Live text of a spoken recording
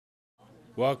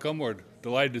Welcome. We're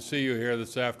delighted to see you here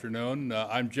this afternoon.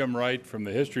 I'm Jim Wright from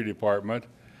the History Department,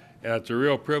 and it's a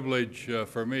real privilege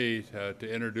for me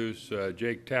to introduce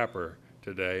Jake Tapper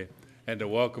today and to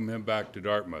welcome him back to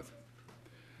Dartmouth.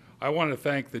 I want to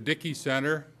thank the Dickey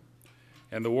Center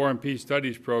and the War and Peace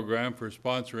Studies Program for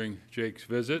sponsoring Jake's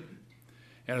visit,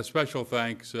 and a special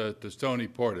thanks to Stoney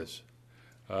Portis.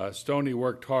 Stoney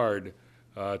worked hard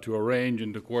to arrange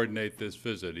and to coordinate this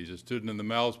visit. He's a student in the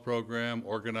MALS program,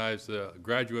 organized the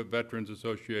Graduate Veterans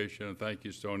Association, and thank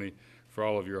you, Stoney, for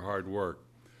all of your hard work.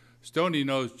 Stoney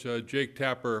knows Jake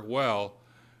Tapper well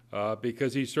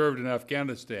because he served in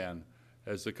Afghanistan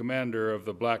as the commander of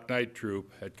the Black Knight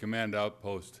Troop at Command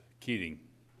Outpost Keating.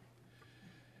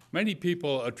 Many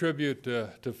people attribute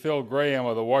to Phil Graham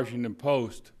of the Washington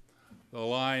Post the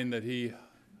line that he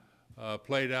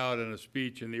played out in a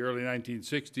speech in the early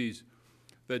 1960s,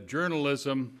 that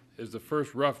journalism is the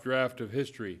first rough draft of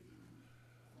history.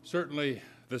 Certainly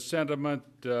the sentiment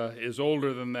is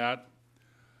older than that,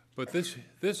 but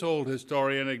this old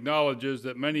historian acknowledges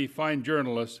that many fine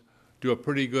journalists do a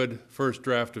pretty good first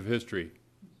draft of history.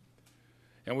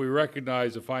 And we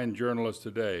recognize a fine journalist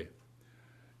today.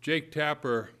 Jake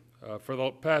Tapper, for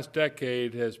the past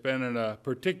decade, has been in a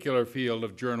particular field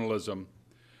of journalism,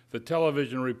 the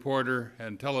television reporter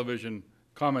and television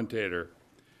commentator,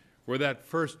 where that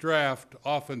first draft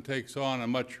often takes on a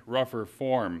much rougher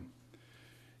form.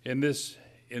 In this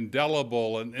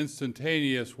indelible and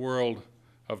instantaneous world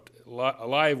of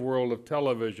live world of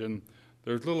television,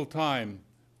 there's little time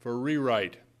for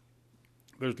rewrite.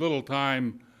 There's little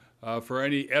time for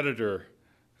any editor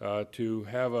to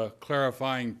have a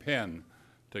clarifying pen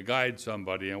to guide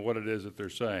somebody in what it is that they're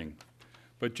saying.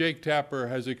 But Jake Tapper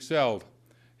has excelled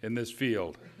in this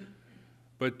field.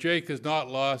 But Jake has not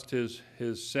lost his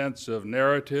sense of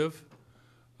narrative,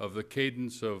 of the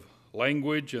cadence of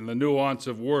language and the nuance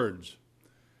of words.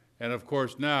 And of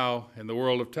course now, in the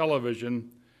world of television,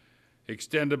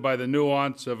 extended by the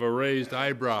nuance of a raised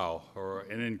eyebrow or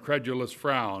an incredulous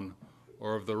frown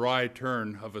or of the wry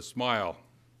turn of a smile.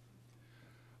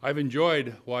 I've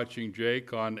enjoyed watching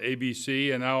Jake on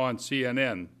ABC and now on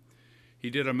CNN. He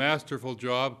did a masterful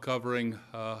job covering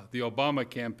the Obama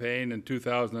campaign in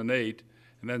 2008,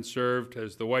 and then served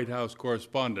as the White House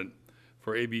correspondent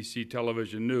for ABC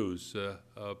Television News,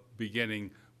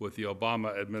 beginning with the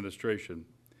Obama administration.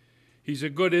 He's a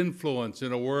good influence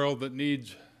in a world that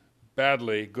needs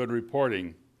badly good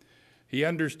reporting. He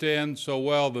understands so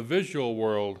well the visual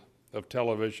world of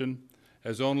television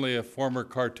as only a former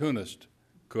cartoonist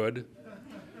could.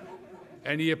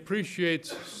 And he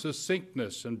appreciates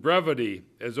succinctness and brevity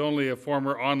as only a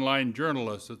former online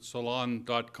journalist at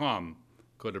Salon.com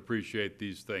could appreciate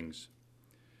these things.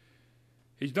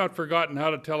 He's not forgotten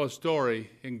how to tell a story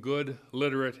in good,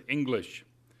 literate English,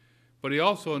 but he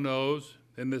also knows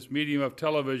in this medium of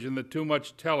television that too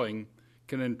much telling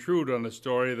can intrude on a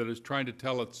story that is trying to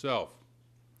tell itself.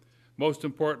 Most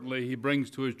importantly, he brings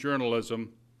to his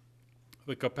journalism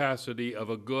the capacity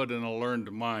of a good and a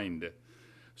learned mind.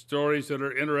 Stories that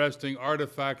are interesting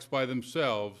artifacts by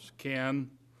themselves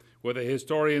can, with a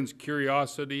historian's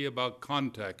curiosity about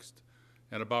context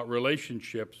and about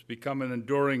relationships, become an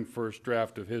enduring first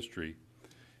draft of history.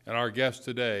 And our guest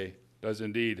today does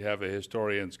indeed have a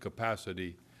historian's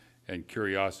capacity and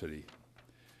curiosity.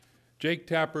 Jake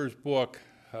Tapper's book,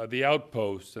 The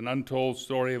Outpost, An Untold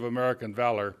Story of American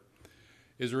Valor,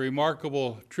 is a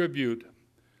remarkable tribute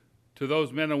to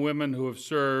those men and women who have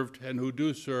served and who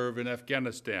do serve in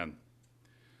Afghanistan.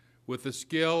 With the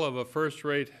skill of a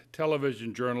first-rate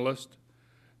television journalist,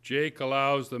 Jake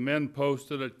allows the men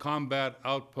posted at Combat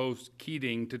Outpost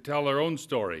Keating to tell their own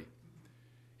story,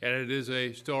 and it is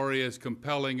a story as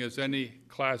compelling as any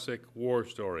classic war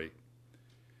story.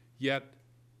 Yet,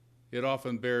 it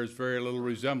often bears very little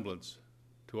resemblance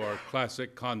to our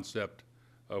classic concept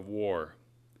of war.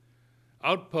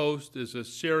 Outpost is a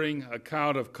searing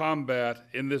account of combat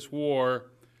in this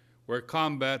war where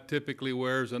combat typically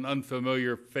wears an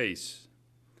unfamiliar face.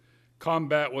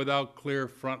 Combat without clear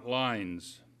front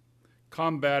lines.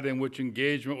 Combat in which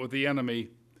engagement with the enemy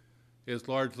is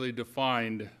largely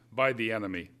defined by the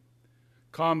enemy.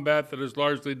 Combat that is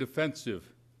largely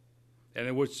defensive and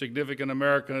in which significant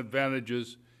American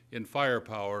advantages in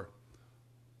firepower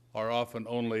are often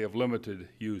only of limited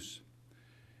use.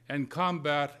 And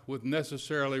combat with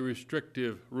necessarily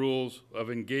restrictive rules of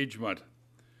engagement.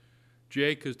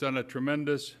 Jake has done a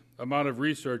tremendous amount of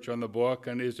research on the book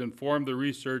and has informed the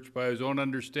research by his own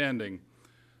understanding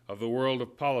of the world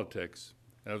of politics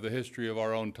and of the history of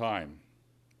our own time.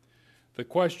 The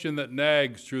question that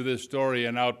nags through this story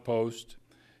in Outpost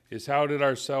is how did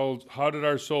our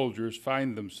soldiers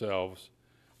find themselves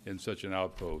in such an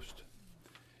outpost.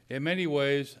 In many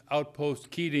ways,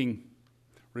 Outpost Keating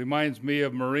reminds me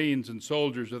of Marines and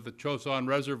soldiers at the Chosin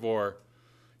Reservoir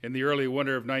in the early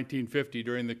winter of 1950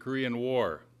 during the Korean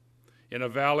War, in a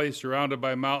valley surrounded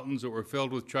by mountains that were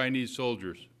filled with Chinese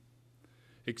soldiers.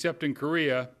 Except in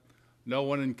Korea, no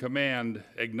one in command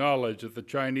acknowledged that the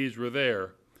Chinese were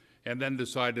there and then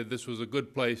decided this was a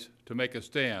good place to make a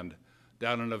stand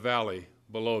down in a valley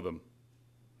below them.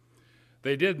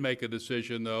 They did make a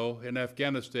decision, though, in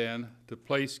Afghanistan to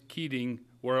place Keating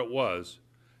where it was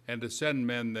and to send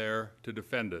men there to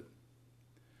defend it.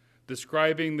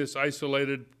 Describing this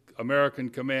isolated American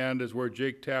command is where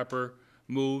Jake Tapper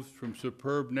moves from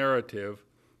superb narrative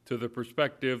to the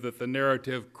perspective that the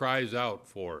narrative cries out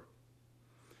for.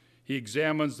 He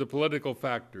examines the political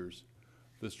factors,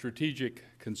 the strategic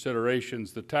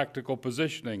considerations, the tactical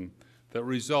positioning that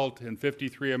result in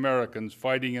 53 Americans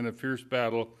fighting in a fierce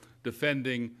battle,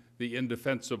 defending the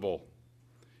indefensible,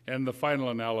 and the final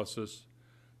analysis,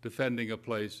 defending a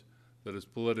place that is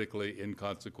politically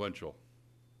inconsequential.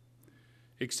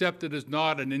 Except it is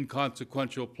not an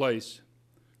inconsequential place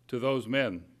to those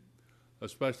men,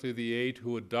 especially the 8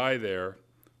 who would die there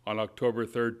on October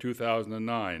 3rd,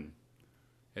 2009,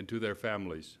 and to their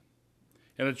families.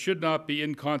 And it should not be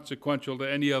inconsequential to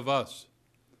any of us.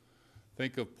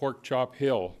 Think of Pork Chop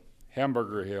Hill,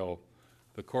 Hamburger Hill,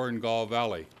 the Korengal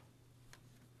Valley.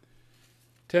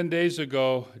 10 days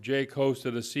ago, Jake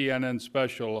hosted a CNN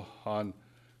special on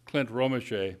Clint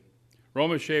Romesha.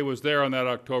 Romesha was there on that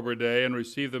October day and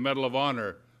received the Medal of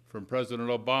Honor from President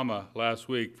Obama last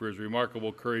week for his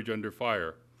remarkable courage under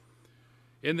fire.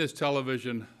 In this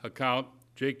television account,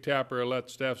 Jake Tapper let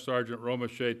Staff Sergeant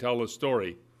Romesha tell the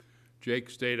story. Jake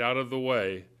stayed out of the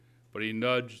way, but he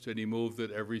nudged and he moved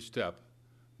at every step,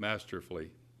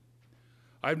 masterfully.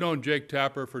 I've known Jake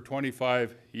Tapper for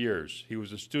 25 years. He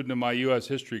was a student in my U.S.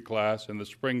 history class in the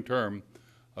spring term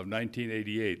of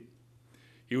 1988.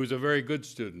 He was a very good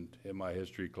student in my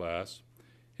history class.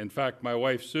 In fact, my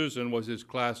wife Susan was his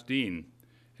class dean,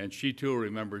 and she too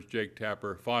remembers Jake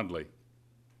Tapper fondly.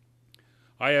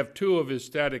 I have 2 of his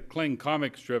Static Cling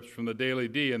comic strips from the Daily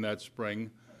D in that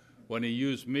spring when he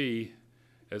used me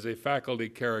as a faculty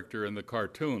character in the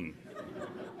cartoon.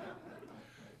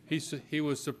 He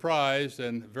was surprised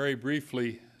and very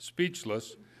briefly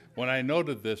speechless when I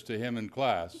noted this to him in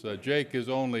class. Jake is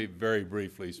only very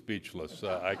briefly speechless,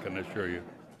 I can assure you.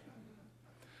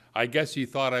 I guess he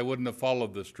thought I wouldn't have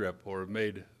followed the strip or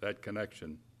made that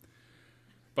connection.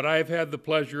 But I have had the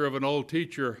pleasure of an old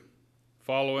teacher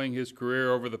following his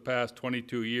career over the past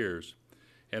 22 years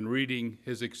and reading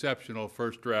his exceptional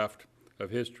first draft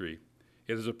of history.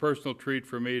 It is a personal treat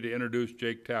for me to introduce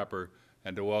Jake Tapper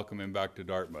and to welcome him back to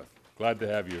Dartmouth. Glad to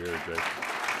have you here, Jake.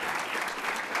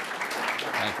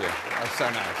 Thank you. That's so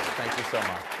nice. Thank you so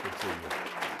much. Good seeing you.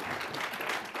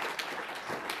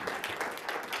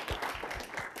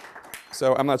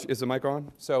 So I'm not, is the mic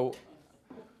on? So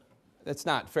it's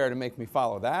not fair to make me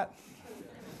follow that.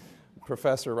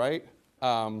 Professor Wright.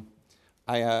 There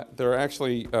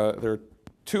are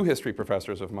 2 history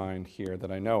professors of mine here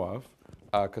that I know of,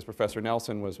 because Professor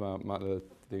Nelson was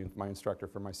my instructor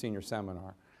for my senior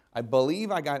seminar. I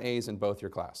believe I got A's in both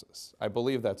your classes. I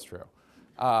believe that's true.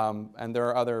 And there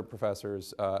are other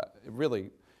professors.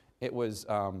 It was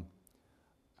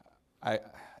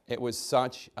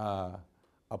such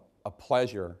a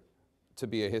pleasure to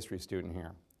be a history student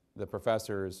here. The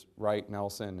professors Wright,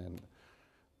 Nelson,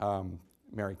 and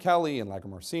Mary Kelly, and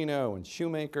Lagomorsino, and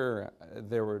Shoemaker,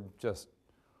 they were just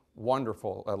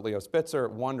wonderful. Leo Spitzer,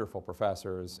 wonderful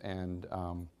professors, and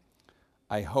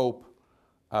I hope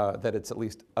that it's at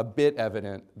least a bit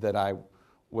evident that I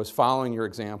was following your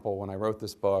example when I wrote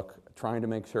this book, trying to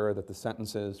make sure that the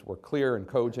sentences were clear and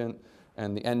cogent,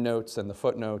 and the endnotes and the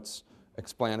footnotes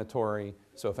explanatory.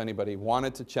 So if anybody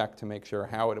wanted to check to make sure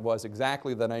how it was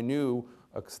exactly that I knew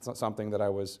something that I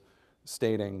was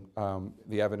stating,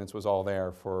 the evidence was all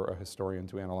there for a historian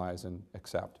to analyze and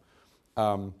accept.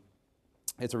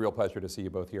 It's a real pleasure to see you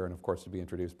both here, and of course to be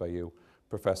introduced by you,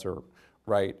 Professor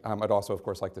Wright. I'd also, of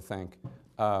course, like to thank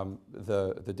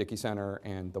the Dickey Center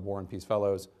and the War and Peace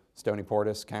Fellows, Stoney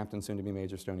Portis, Captain, soon to be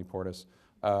Major Stoney Portis,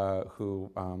 who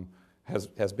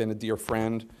has been a dear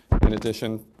friend in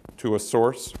addition to a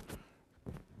source,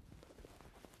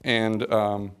 and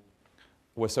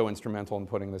was so instrumental in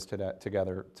putting this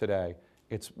together today.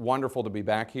 It's wonderful to be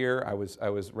back here. I was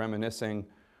reminiscing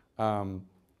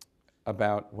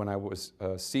about when I was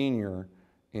a senior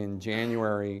in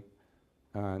January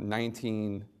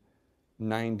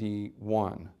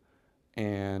 1991,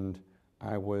 and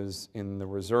I was in the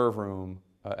reserve room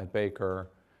at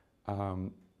Baker,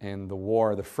 and the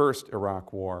war, the first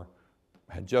Iraq war,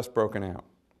 had just broken out,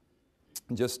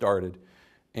 just started.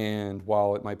 And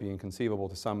while it might be inconceivable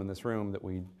to some in this room that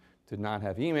we did not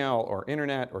have email or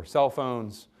internet or cell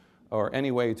phones or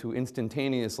any way to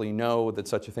instantaneously know that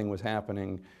such a thing was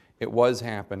happening, it was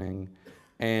happening.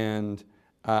 And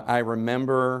I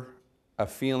remember a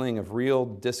feeling of real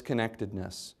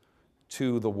disconnectedness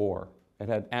to the war. It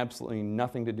had absolutely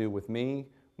nothing to do with me,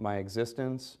 my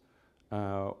existence,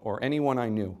 or anyone I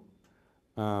knew.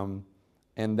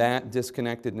 And that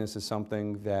disconnectedness is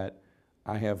something that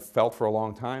I have felt for a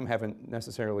long time, haven't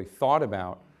necessarily thought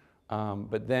about.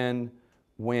 But then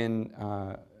when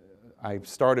I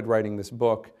started writing this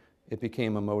book, it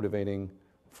became a motivating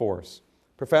force.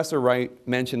 Professor Wright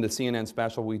mentioned the CNN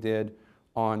special we did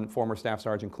on former Staff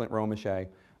Sergeant Clint Romeshay.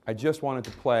 I just wanted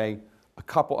to play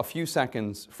a few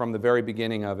seconds from the very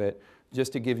beginning of it,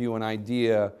 just to give you an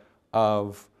idea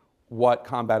of what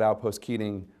Combat Outpost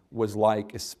Keating was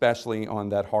like, especially on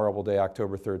that horrible day,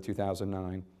 October 3rd,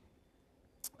 2009.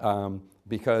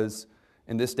 Because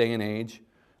in this day and age,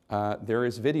 there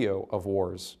is video of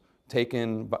wars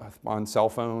taken on cell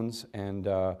phones and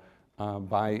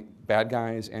by bad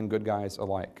guys and good guys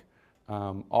alike.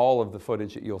 All of the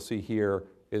footage that you'll see here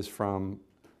is from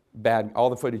all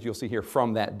the footage you'll see here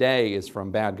from that day is from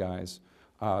bad guys.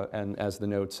 And as the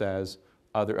note says,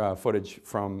 other footage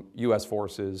from US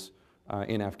forces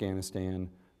in Afghanistan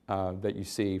that you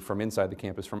see from inside the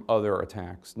campus from other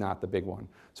attacks, not the big one.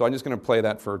 So I'm just going to play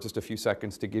that for just a few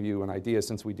seconds to give you an idea,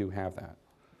 since we do have that.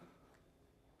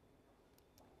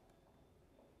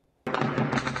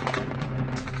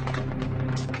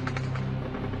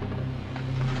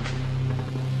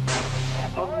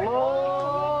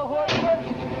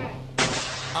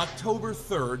 October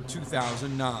 3rd,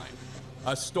 2009.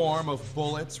 A storm of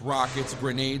bullets, rockets,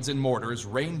 grenades, and mortars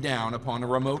rained down upon a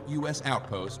remote U.S.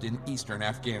 outpost in eastern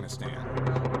Afghanistan,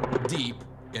 deep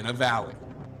in a valley.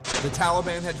 The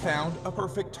Taliban had found a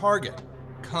perfect target,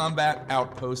 Combat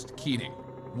Outpost Keating,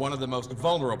 one of the most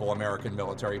vulnerable American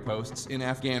military posts in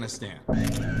Afghanistan.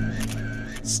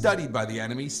 Studied by the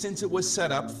enemy since it was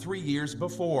set up 3 years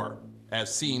before,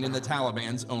 as seen in the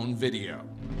Taliban's own video.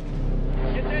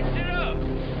 Get that shit up!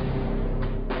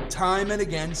 Time and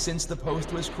again since the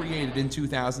post was created in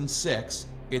 2006,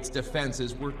 its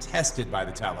defenses were tested by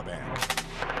the Taliban.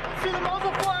 See the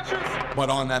muzzle flashes? But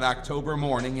on that October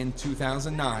morning in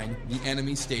 2009, the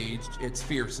enemy staged its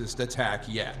fiercest attack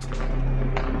yet.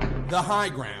 The high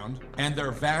ground and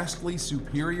their vastly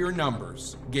superior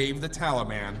numbers gave the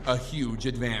Taliban a huge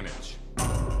advantage.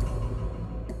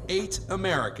 8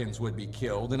 Americans would be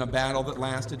killed in a battle that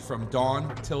lasted from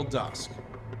dawn till dusk,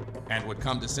 and would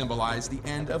come to symbolize the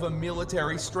end of a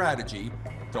military strategy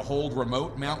to hold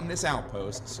remote mountainous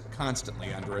outposts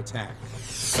constantly under attack.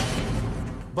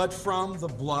 But from the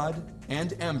blood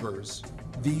and embers,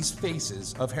 these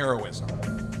faces of heroism,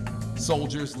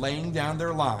 soldiers laying down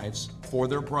their lives for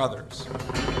their brothers,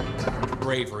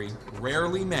 bravery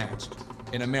rarely matched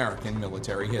in American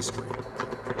military history.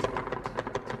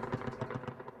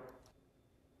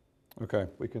 Okay,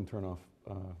 we can turn off.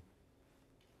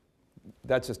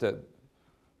 That's just a,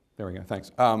 there we go,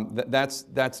 thanks.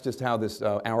 That's just how this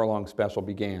hour-long special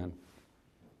began.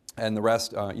 And the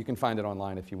rest, you can find it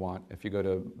online if you want. If you go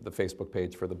to the Facebook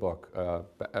page for the book,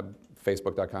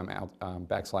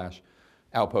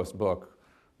 facebook.com/outpost book,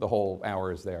 the whole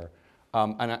hour is there.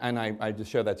 And I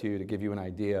just show that to you to give you an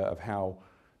idea of how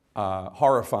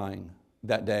horrifying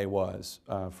that day was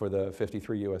for the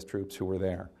 53 U.S. troops who were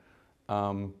there.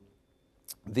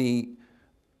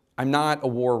 I'm not a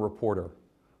war reporter.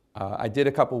 I did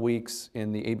a couple weeks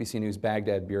in the ABC News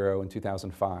Baghdad Bureau in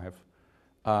 2005,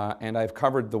 and I've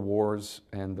covered the wars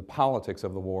and the politics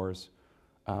of the wars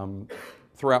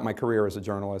throughout my career as a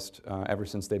journalist ever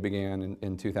since they began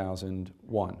in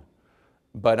 2001.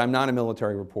 But I'm not a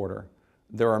military reporter.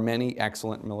 There are many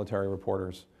excellent military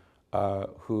reporters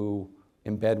who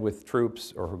embed with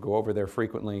troops or who go over there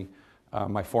frequently.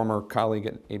 My former colleague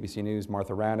at ABC News,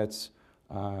 Martha Raddatz,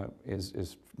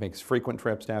 makes frequent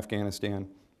trips to Afghanistan.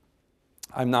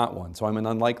 I'm not one, so I'm an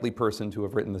unlikely person to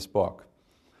have written this book.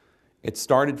 It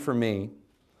started for me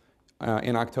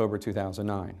in October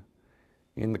 2009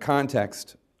 in the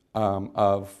context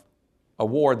of a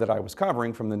war that I was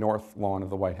covering from the north lawn of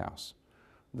the White House.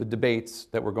 The debates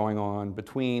that were going on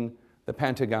between the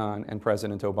Pentagon and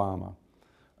President Obama.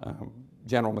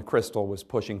 General McChrystal was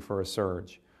pushing for a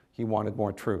surge. He wanted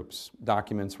more troops.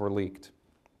 Documents were leaked.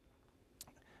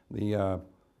 The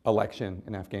election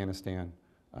in Afghanistan,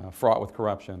 fraught with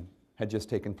corruption, had just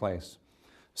taken place.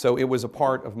 So it was a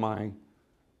part of my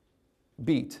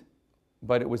beat,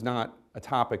 but it was not a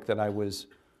topic that I was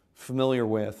familiar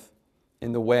with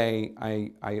in the way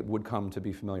I would come to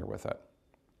be familiar with it.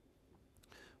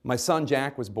 My son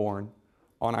Jack was born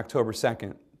on October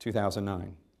 2nd,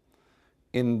 2009.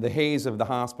 In the haze of the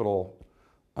hospital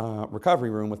recovery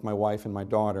room with my wife and my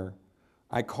daughter,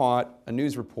 I caught a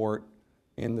news report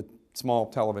in the small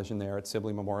television there at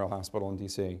Sibley Memorial Hospital in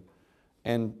DC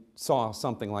and saw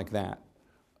something like that,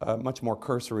 a much more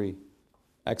cursory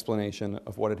explanation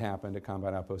of what had happened at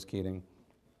Combat Outpost Keating,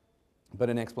 but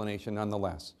an explanation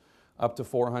nonetheless. Up to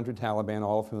 400 Taliban,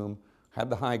 all of whom had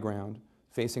the high ground,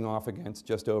 facing off against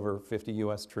just over 50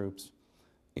 US troops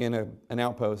in an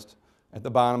outpost at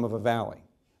the bottom of a valley,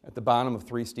 at the bottom of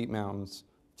 3 steep mountains,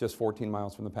 just 14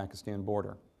 miles from the Pakistan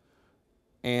border.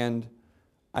 And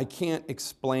I can't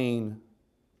explain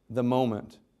the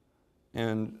moment.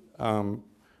 And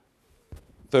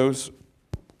those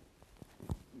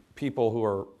people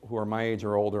who are my age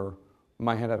or older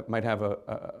might have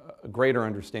a greater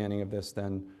understanding of this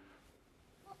than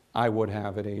I would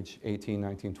have at age 18,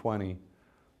 19, 20.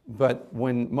 But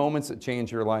when moments that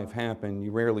change your life happen,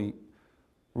 you rarely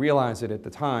realize it at the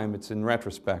time. It's in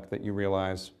retrospect that you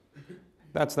realize,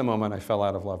 that's the moment I fell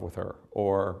out of love with her,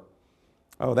 or,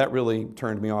 oh, that really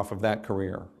turned me off of that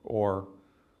career, or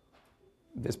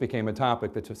this became a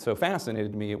topic that just so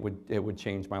fascinated me it would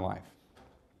change my life.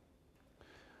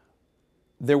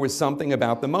 There was something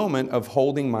about the moment of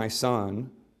holding my son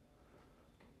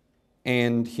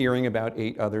and hearing about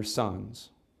 8 other sons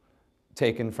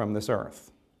taken from this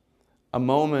earth. A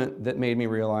moment that made me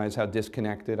realize how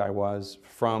disconnected I was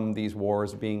from these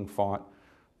wars being fought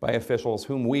by officials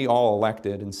whom we all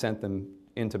elected and sent them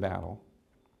into battle.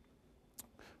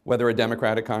 Whether a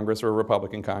Democratic Congress or a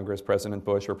Republican Congress, President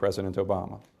Bush or President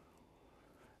Obama.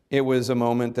 It was a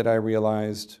moment that I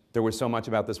realized there was so much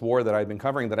about this war that I'd been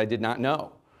covering that I did not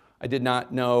know. I did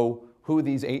not know who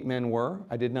these 8 men were.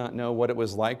 I did not know what it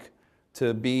was like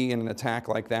to be in an attack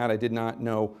like that. I did not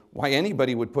know why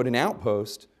anybody would put an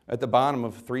outpost at the bottom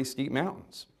of 3 steep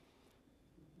mountains.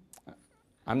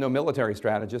 I'm no military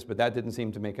strategist, but that didn't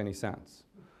seem to make any sense.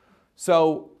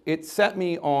 So it set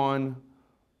me on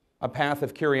a path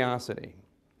of curiosity.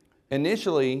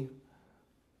 Initially,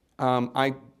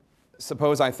 I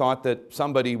suppose I thought that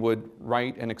somebody would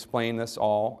write and explain this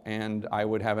all, and I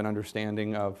would have an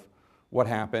understanding of what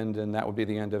happened, and that would be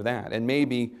the end of that. And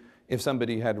maybe if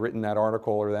somebody had written that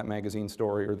article or that magazine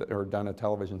story or done a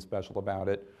television special about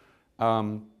it,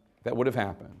 that would have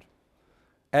happened.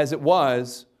 As it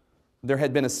was, there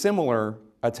had been a similar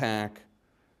attack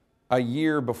a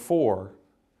year before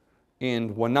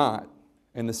in Wanat,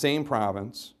 in the same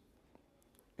province,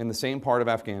 in the same part of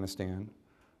Afghanistan.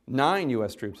 9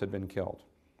 US troops had been killed.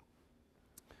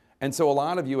 And so a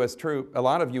lot of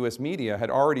US media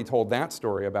had already told that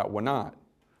story about Wanat,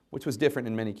 which was different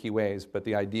in many key ways, but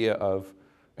the idea of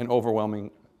an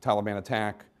overwhelming Taliban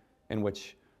attack in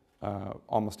which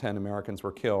almost 10 Americans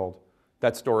were killed,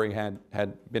 that story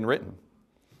had been written.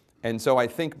 And so I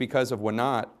think because of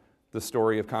Wanat, the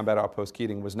story of Combat Outpost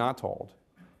Keating was not told.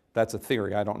 That's a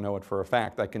theory. I don't know it for a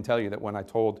fact. I can tell you that when I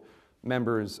told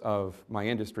members of my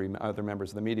industry, other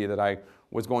members of the media, that I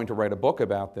was going to write a book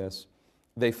about this,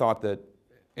 they thought that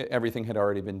everything had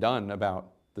already been done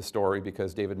about the story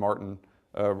because David Martin,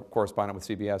 a correspondent with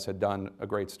CBS, had done a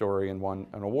great story and won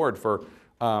an award for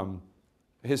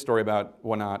his story about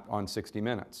Wanat on 60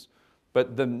 Minutes.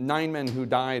 But the 9 men who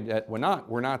died at Wanat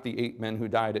were not the 8 men who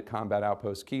died at Combat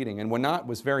Outpost Keating. And Wanat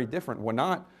was very different.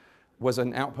 Wanat was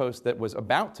an outpost that was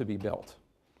about to be built.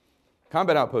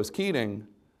 Combat Outpost Keating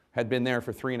had been there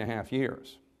for 3.5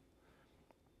 years.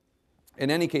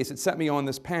 In any case, it set me on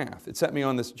this path. It set me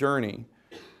on this journey.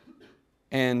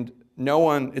 And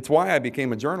it's why I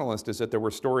became a journalist, is that there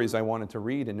were stories I wanted to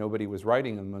read and nobody was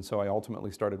writing them. And so I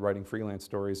ultimately started writing freelance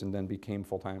stories and then became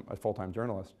a full-time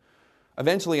journalist.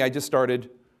 Eventually, I just started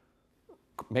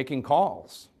making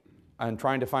calls and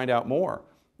trying to find out more.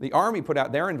 The Army put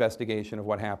out their investigation of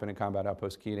what happened in Combat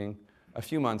Outpost Keating a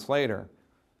few months later.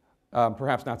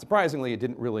 Perhaps not surprisingly, it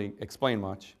didn't really explain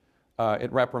much.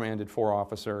 It reprimanded 4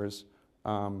 officers,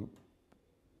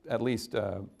 at least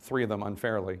 3 of them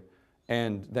unfairly,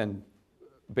 and then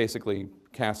basically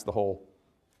cast the whole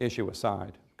issue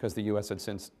aside because the U.S. had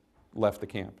since left the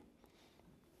camp.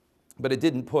 But it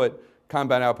didn't put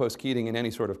Combat Outpost Keating in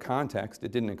any sort of context.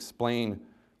 It didn't explain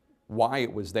why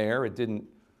it was there. It didn't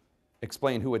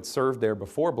explain who had served there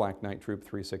before Black Knight Troop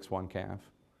 361 CAF.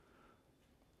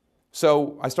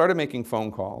 So I started making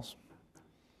phone calls,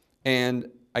 and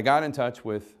I got in touch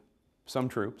with some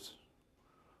troops,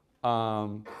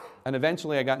 and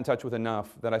eventually I got in touch with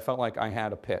enough that I felt like I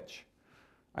had a pitch.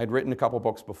 I'd written a couple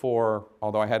books before,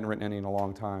 although I hadn't written any in a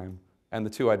long time, and the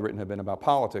two I'd written had been about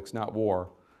politics, not war,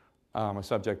 a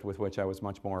subject with which I was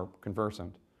much more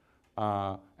conversant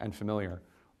and familiar.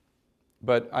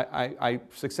 But I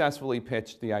successfully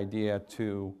pitched the idea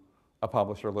to a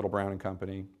publisher, Little Brown and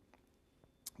Company.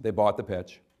 They bought the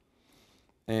pitch,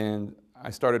 and I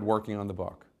started working on the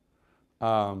book.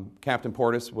 Captain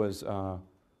Portis was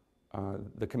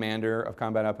the commander of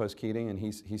Combat Outpost Keating, and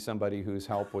he's somebody whose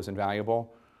help was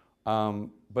invaluable.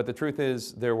 But the truth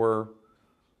is, there were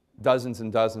dozens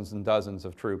and dozens and dozens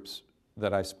of troops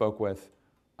that I spoke with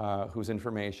whose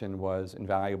information was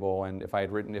invaluable, and if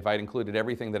I'd included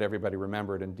everything that everybody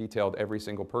remembered and detailed every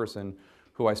single person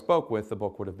who I spoke with, the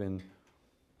book would have been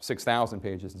 6,000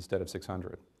 pages instead of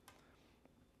 600.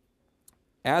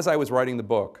 As I was writing the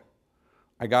book,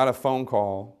 I got a phone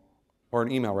call, or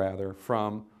an email rather,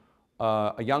 from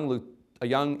a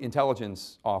young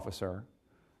intelligence officer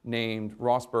named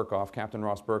Ross Burkoff, Captain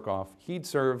Ross Burkoff. He'd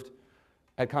served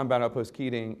at Combat Outpost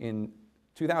Keating in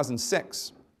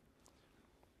 2006.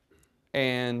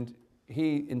 And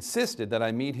he insisted that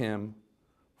I meet him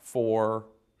for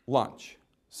lunch.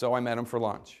 So I met him for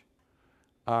lunch.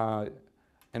 And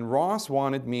Ross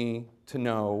wanted me to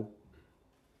know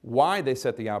why they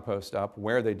set the outpost up,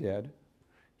 where they did.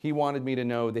 He wanted me to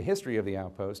know the history of the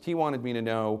outpost. He wanted me to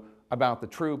know about the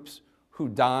troops who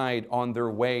died on their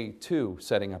way to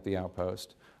setting up the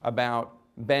outpost, about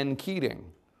Ben Keating,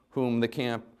 whom the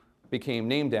camp became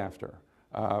named after,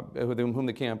 whom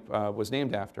the camp was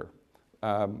named after.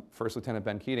 First Lieutenant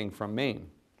Ben Keating from Maine.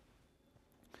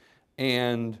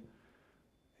 And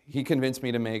he convinced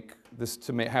me to make this,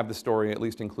 have the story at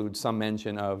least include some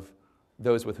mention of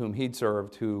those with whom he'd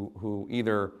served who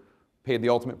either paid the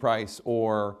ultimate price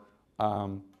or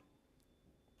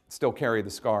still carry the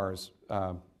scars,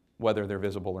 whether they're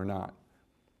visible or not.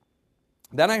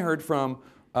 Then I heard from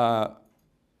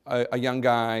a young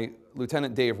guy,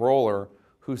 Lieutenant Dave Roller,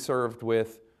 who served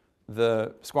with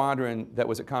the squadron that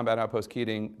was at Combat Outpost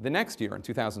Keating the next year in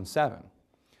 2007.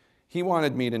 He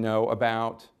wanted me to know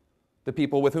about the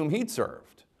people with whom he'd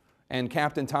served, and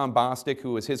Captain Tom Bostic,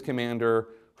 who was his commander,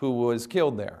 who was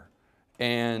killed there,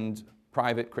 and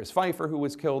Private Chris Pfeiffer, who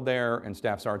was killed there, and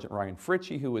Staff Sergeant Ryan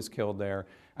Fritchie, who was killed there.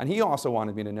 And he also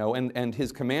wanted me to know, and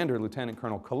his commander, Lieutenant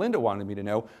Colonel Kalinda, wanted me to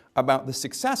know about the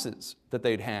successes that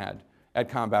they'd had at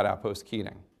Combat Outpost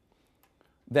Keating.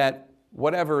 That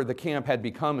whatever the camp had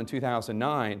become in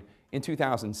 2009, in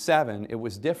 2007, it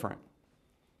was different.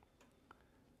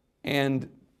 And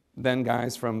then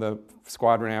guys from the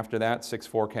squadron after that,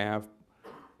 6-4 Cav,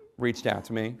 reached out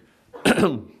to me.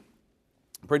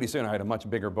 Pretty soon I had a much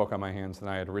bigger book on my hands than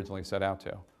I had originally set out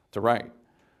to write.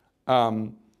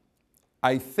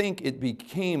 I think it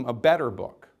became a better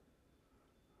book.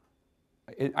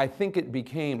 I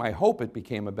hope it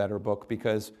became a better book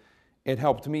because it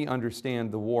helped me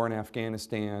understand the war in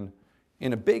Afghanistan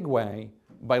in a big way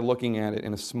by looking at it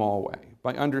in a small way,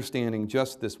 by understanding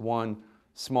just this one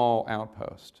small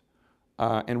outpost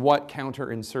and what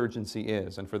counterinsurgency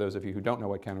is. And for those of you who don't know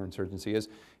what counterinsurgency is,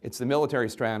 it's the military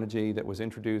strategy that was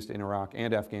introduced in Iraq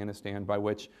and Afghanistan by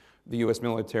which the US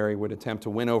military would attempt to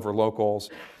win over locals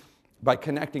by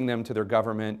connecting them to their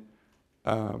government,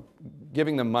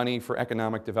 giving them money for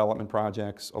economic development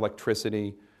projects,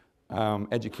 electricity,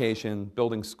 education,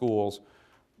 building schools,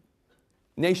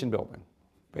 nation building,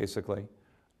 basically.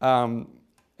 And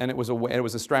it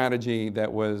was a strategy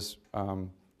that was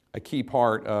a key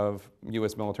part of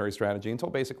US military strategy until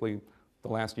basically the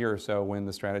last year or so when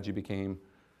the strategy became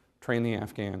train the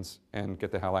Afghans and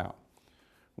get the hell out,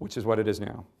 which is what it is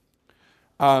now.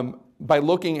 By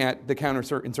looking at the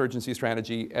counterinsurgency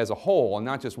strategy as a whole, and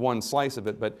not just one slice of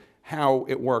it, but how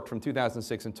it worked from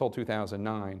 2006 until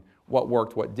 2009, what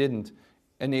worked, what didn't,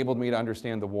 enabled me to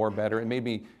understand the war better. It made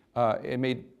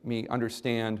me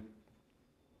understand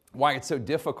why it's so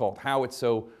difficult, how it's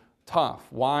so tough,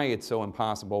 why it's so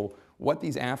impossible, what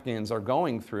these Afghans are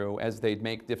going through as they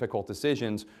make difficult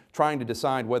decisions, trying to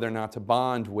decide whether or not to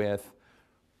bond with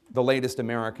the latest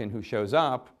American who shows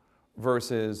up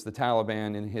versus the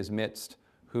Taliban in his midst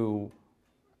who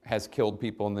has killed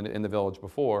people in the village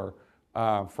before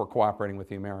for cooperating with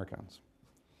the Americans.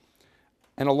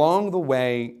 And along the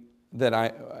way that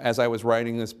as I was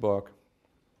writing this book,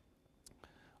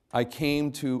 I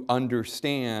came to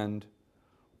understand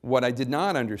what I did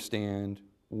not understand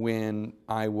when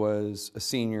I was a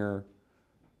senior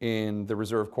in the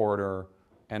Reserve Corridor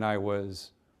and I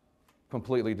was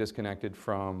completely disconnected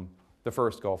from the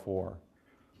first Gulf War.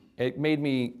 It made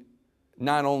me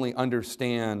not only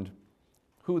understand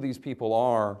who these people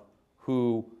are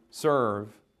who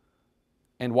serve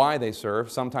and why they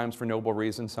serve, sometimes for noble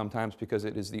reasons, sometimes because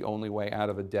it is the only way out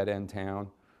of a dead-end town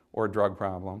or a drug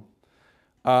problem.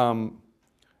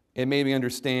 It made me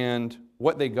understand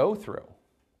what they go through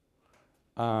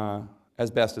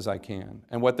as best as I can,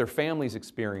 and what their families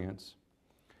experience.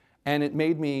 And it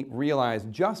made me realize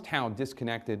just how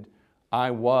disconnected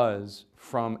I was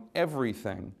from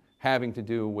everything having to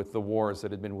do with the wars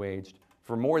that had been waged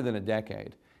for more than a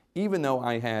decade. Even though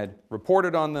I had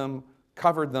reported on them,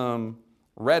 covered them,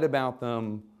 read about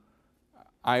them,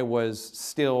 I was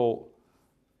still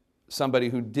somebody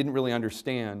who didn't really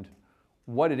understand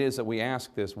what it is that we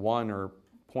ask this 1 or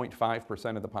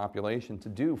 0.5% of the population to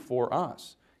do for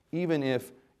us. Even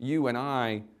if you and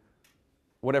I,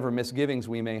 whatever misgivings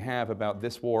we may have about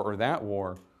this war or that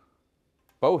war,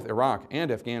 both Iraq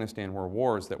and Afghanistan were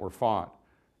wars that were fought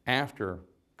after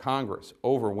Congress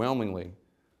overwhelmingly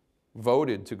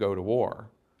voted to go to war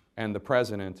and the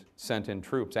president sent in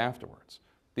troops afterwards.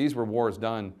 These were wars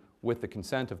done with the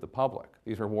consent of the public.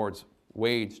 These were wars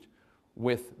waged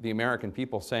with the American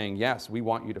people saying, yes, we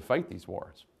want you to fight these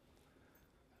wars.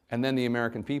 And then the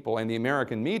American people and the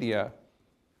American media,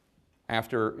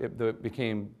 after it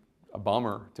became a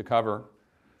bummer to cover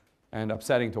and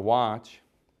upsetting to watch,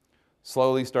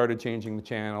 slowly started changing the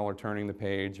channel or turning the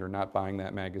page or not buying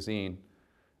that magazine.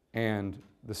 And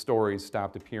the stories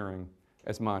stopped appearing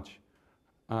as much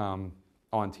on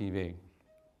TV.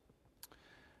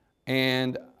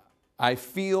 And I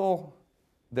feel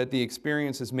that the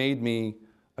experience has made me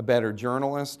a better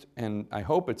journalist, and I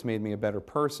hope it's made me a better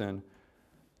person.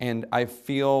 And I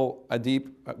feel a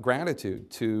deep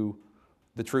gratitude to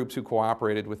the troops who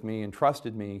cooperated with me and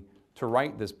trusted me to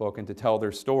write this book and to tell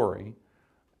their story,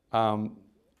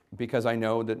 because I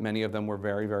know that many of them were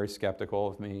very, very skeptical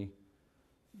of me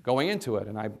going into it,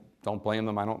 and I don't blame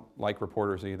them. I don't like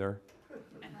reporters either,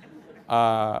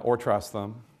 or trust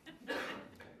them.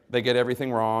 They get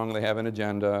everything wrong. They have an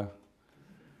agenda.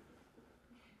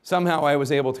 Somehow I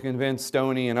was able to convince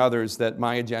Stoney and others that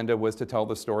my agenda was to tell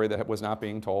the story that was not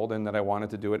being told, and that I wanted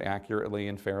to do it accurately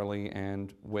and fairly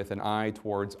and with an eye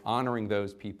towards honoring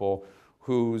those people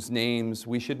whose names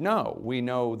we should know. We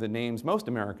know the names. Most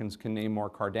Americans can name more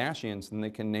Kardashians than they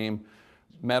can name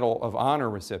Medal of Honor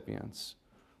recipients,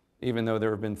 even though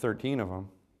there have been 13 of them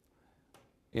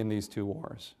in these 2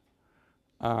 wars.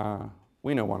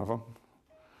 We know one of them,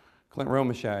 Clint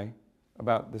Romachet,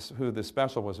 about this, who this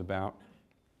special was about.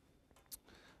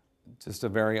 Just a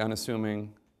very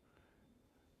unassuming,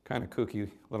 kind of kooky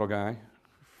little guy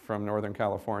from Northern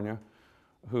California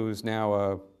who's now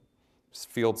a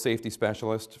field safety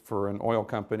specialist for an oil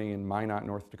company in Minot,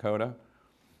 North Dakota,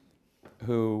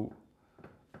 who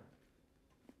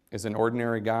is an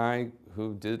ordinary guy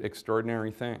who did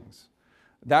extraordinary things.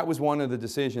 That was one of the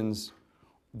decisions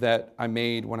that I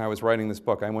made when I was writing this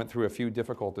book. I went through a few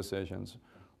difficult decisions.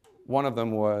 One of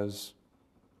them was,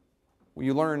 well,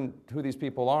 you learn who these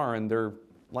people are, and they're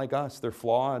like us. They're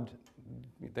flawed.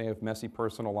 They have messy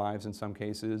personal lives in some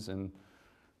cases, and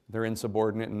they're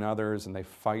insubordinate in others, and they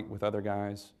fight with other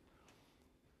guys.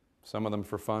 Some of them,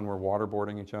 for fun, were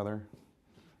waterboarding each other.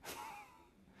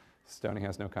 Stoney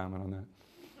has no comment on that.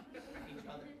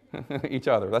 Each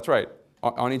other, that's right,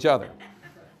 on each other.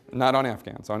 Not on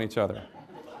Afghans, on each other.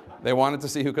 They wanted to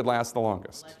see who could last the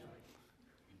longest.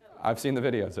 I've seen the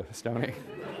videos of Stoney.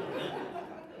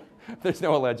 There's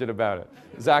no alleged about it.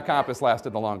 Zach Hoppus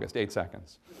lasted the longest, 8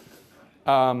 seconds.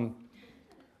 And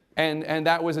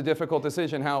that was a difficult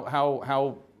decision.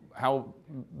 How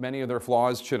many of their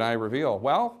flaws should I reveal?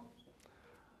 Well,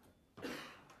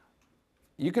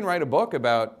 you can write a book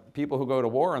about people who go to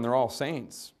war and they're all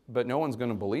saints, but no one's going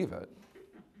to believe it.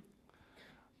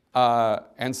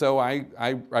 And so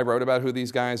I wrote about who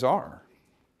these guys are.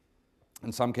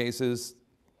 In some cases,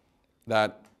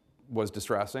 that was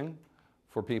distressing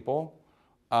for people.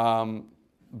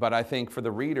 But I think for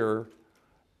the reader,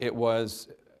 it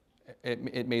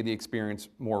made the experience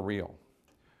more real.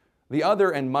 The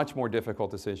other and much more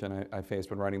difficult decision I faced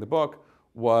when writing the book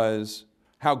was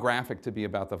how graphic to be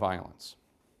about the violence.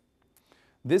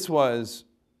 This was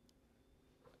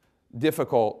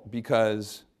difficult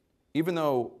because even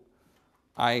though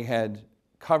I had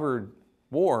covered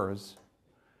wars,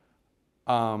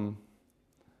 I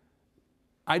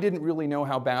didn't really know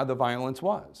how bad the violence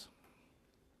was.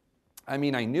 I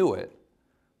mean, I knew it,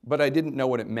 but I didn't know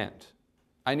what it meant.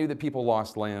 I knew that people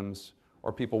lost limbs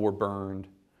or people were burned,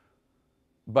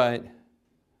 but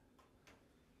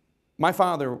my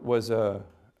father was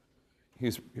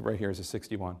he's right here, he's a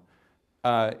 61.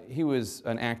 He was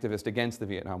an activist against the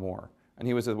Vietnam War, and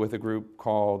he was with a group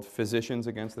called Physicians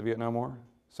Against the Vietnam War,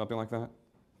 something like that,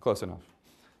 close enough.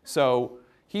 So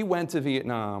he went to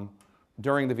Vietnam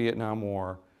during the Vietnam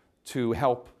War to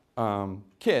help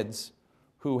kids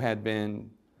who had been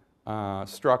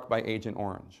struck by Agent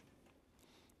Orange,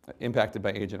 impacted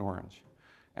by Agent Orange.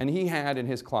 And he had in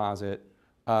his closet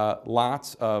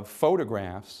lots of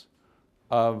photographs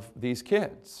of these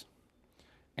kids.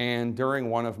 And during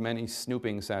one of many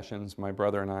snooping sessions my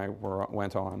brother and I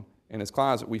went on in his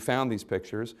closet, we found these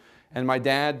pictures. And my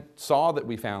dad saw that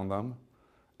we found them,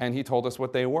 and he told us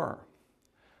what they were.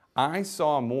 I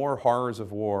saw more horrors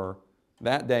of war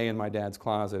that day in my dad's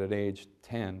closet at age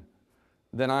 10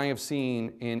 than I have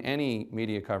seen in any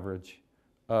media coverage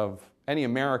of, any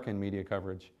American media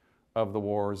coverage of the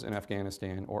wars in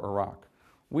Afghanistan or Iraq.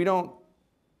 We don't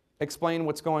explain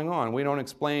what's going on. We don't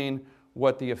explain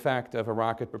what the effect of a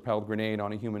rocket-propelled grenade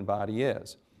on a human body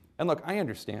is. And look, I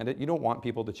understand it. You don't want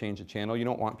people to change the channel. You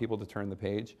don't want people to turn the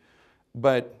page.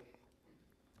 But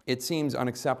it seems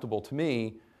unacceptable to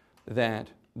me that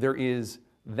there is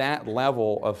that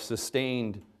level of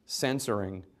sustained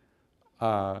censoring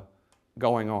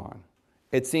going on.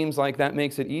 It seems like that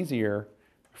makes it easier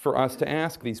for us to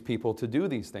ask these people to do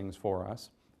these things for us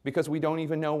because we don't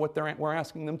even know what we're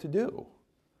asking them to do.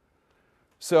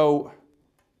 So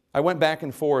I went back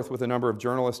and forth with a number of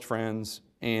journalist friends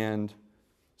and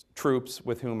troops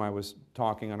with whom I was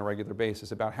talking on a regular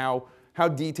basis about how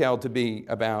detailed to be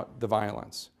about the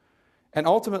violence. And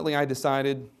ultimately I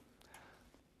decided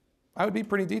I would be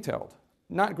pretty detailed.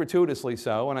 Not gratuitously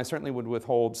so, and I certainly would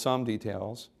withhold some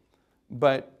details,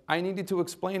 but I needed to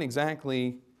explain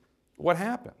exactly what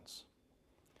happens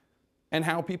and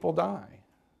how people die.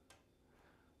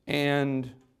 And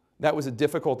that was a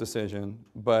difficult decision,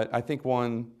 but I think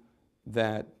one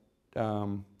that,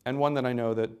 and one that I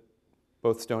know that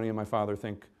both Stoney and my father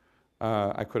think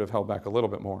I could have held back a little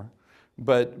bit more,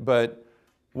 but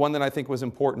one that I think was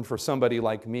important for somebody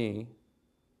like me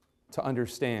to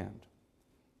understand.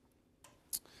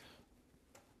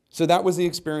 So that was the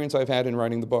experience I've had in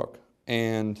writing the book,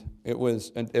 and it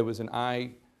was an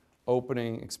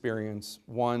eye-opening experience,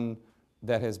 one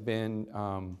that has been,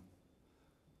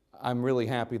 I'm really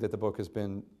happy that the book has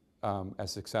been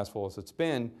as successful as it's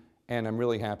been, and I'm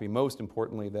really happy, most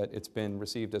importantly, that it's been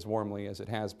received as warmly as it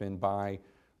has been by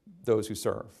those who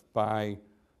serve, by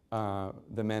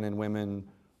the men and women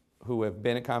who have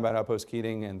been at Combat Outpost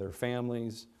Keating and their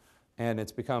families, and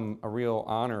it's become a real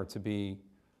honor to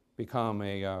become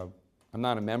I'm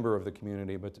not a member of the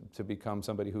community, but to become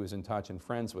somebody who is in touch and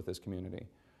friends with this community,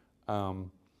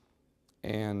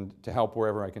 and to help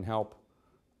wherever I can help,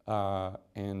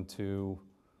 and to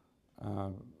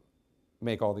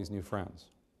make all these new friends.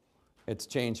 It's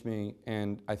changed me,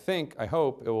 and I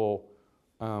hope it will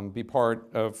be part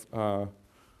of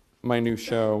my new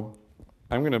show.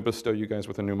 I'm going to bestow you guys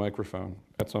with a new microphone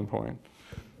at some point,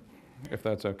 if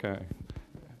that's okay.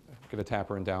 Get a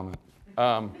Tapper endowment.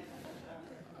 And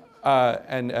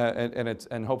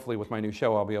hopefully with my new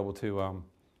show I'll be able to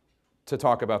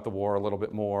talk about the war a little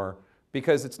bit more,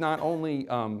 because it's not only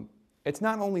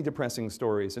depressing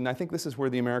stories, and I think this is where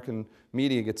the American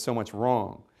media gets so much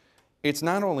wrong. It's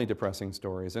not only depressing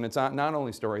stories, and it's not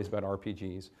only stories about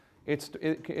RPGs. It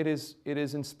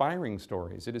is inspiring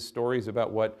stories. It is stories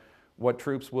about what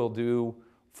troops will do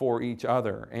for each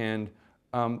other, and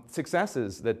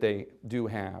successes that they do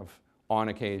have on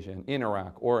occasion in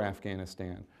Iraq or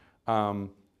Afghanistan.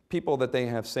 People that they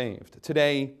have saved.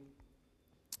 Today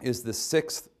is the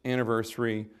 6th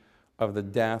anniversary of the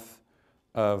death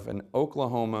of an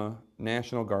Oklahoma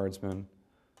National Guardsman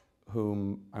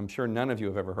whom I'm sure none of you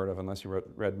have ever heard of unless you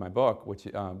read my book, which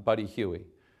Buddy Huey.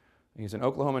 He's an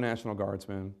Oklahoma National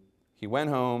Guardsman. He went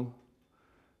home,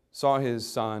 saw his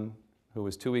son, who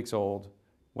was 2 weeks old,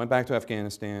 went back to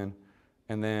Afghanistan,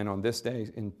 and then on this day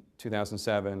in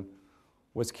 2007,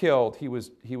 was killed. He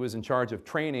was in charge of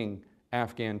training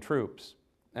Afghan troops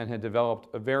and had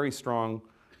developed a very strong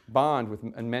bond with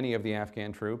many of the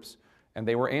Afghan troops, and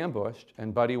they were ambushed,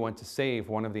 and Buddy went to save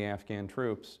one of the Afghan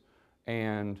troops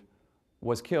and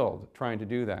was killed trying to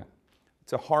do that.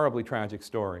 It's a horribly tragic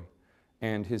story.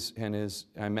 And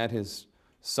I met his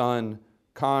son,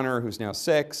 Connor, who's now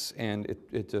 6, and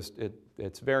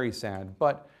it's very sad.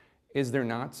 But is there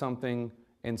not something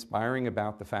inspiring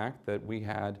about the fact that we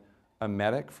had a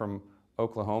medic from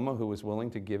Oklahoma who was willing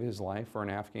to give his life for an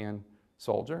Afghan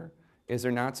soldier? Is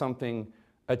there not something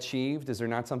achieved? Is there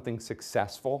not something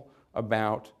successful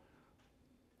about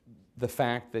the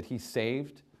fact that he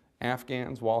saved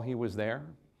Afghans while he was there?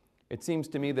 It seems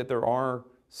to me that there are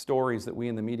stories that we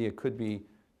in the media could be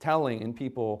telling and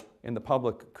people in the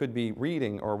public could be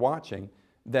reading or watching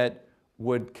that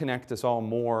would connect us all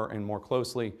more and more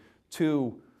closely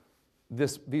to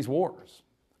these wars,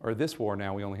 or this war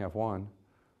now, we only have one.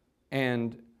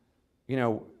 And, you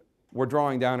know, we're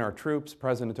drawing down our troops.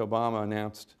 President Obama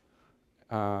announced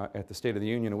at the State of the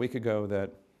Union a week ago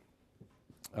that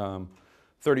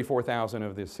 34,000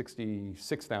 of the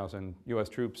 66,000 U.S.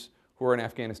 troops who are in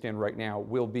Afghanistan right now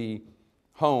will be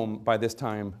home by this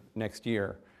time next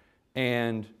year.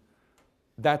 And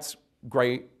that's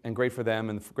great, and great for them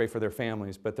and great for their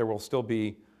families, but there will still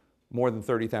be more than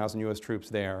 30,000 U.S. troops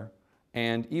there.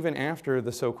 And even after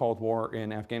the so-called war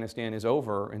in Afghanistan is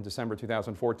over in December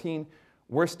 2014,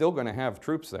 we're still going to have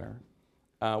troops there.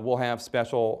 We'll have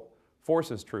special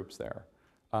forces troops there.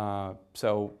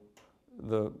 So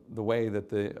the way that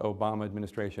the Obama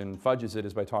administration fudges it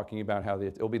is by talking about how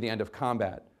it'll be the end of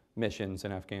combat missions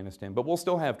in Afghanistan. But we'll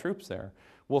still have troops there.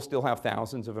 We'll still have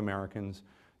thousands of Americans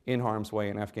in harm's way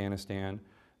in Afghanistan.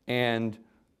 And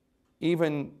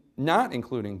even not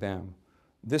including them,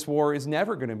 this war is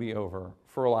never going to be over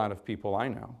for a lot of people I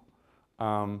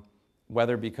know.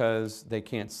 Whether because they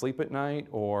can't sleep at night,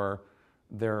 or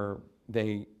they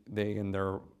and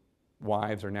their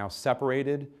wives are now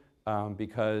separated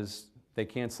because they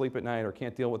can't sleep at night or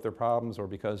can't deal with their problems, or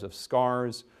because of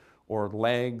scars or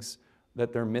legs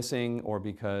that they're missing, or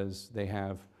because they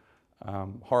have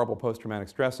horrible post-traumatic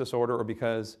stress disorder, or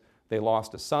because they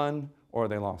lost a son or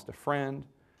they lost a friend.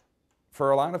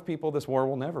 For a lot of people, this war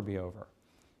will never be over.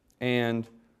 And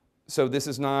so this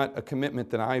is not a commitment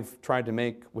that I've tried to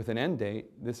make with an end date.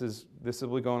 This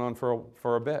will be going on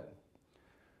for a bit.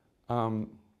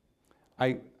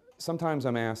 Sometimes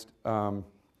I'm asked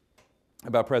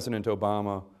about President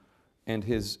Obama and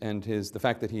the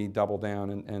fact that he doubled down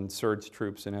and surged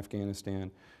troops in Afghanistan,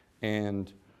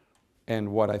 and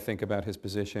what I think about his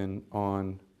position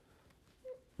on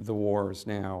the wars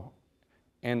now.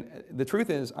 And the truth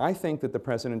is, I think that the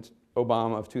President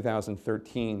Obama of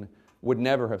 2013 would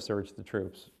never have surged the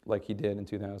troops like he did in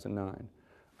 2009.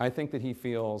 I think that he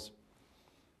feels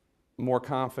more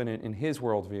confident in his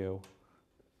worldview,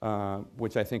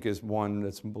 which I think is one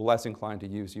that's less inclined to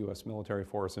use U.S. military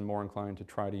force and more inclined to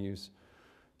try to use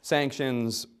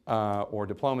sanctions or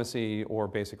diplomacy, or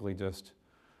basically just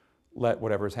let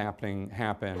whatever's happening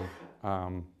happen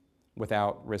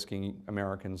without risking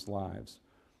Americans' lives.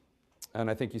 And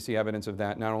I think you see evidence of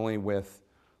that not only with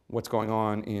what's going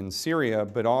on in Syria,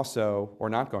 but also, or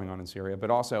not going on in Syria, but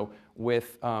also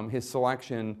with his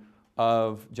selection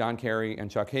of John Kerry and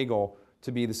Chuck Hagel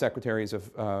to be the Secretaries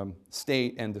of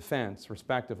State and Defense,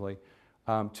 respectively.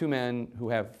 Two men who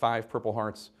have 5 Purple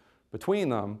Hearts between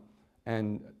them,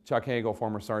 and Chuck Hagel,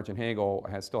 former Sergeant Hagel,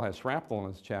 still has shrapnel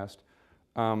in his chest.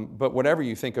 But whatever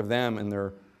you think of them and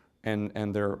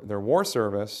their war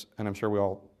service, and I'm sure we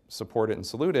all support it and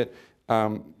salute it,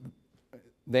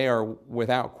 they are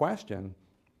without question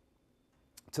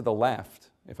to the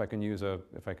left, if I can use a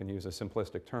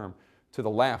simplistic term, to the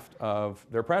left of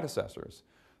their predecessors,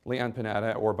 Leon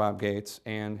Panetta or Bob Gates,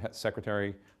 and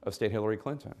Secretary of State Hillary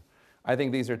Clinton. I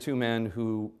think these are two men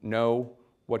who know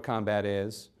what combat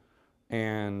is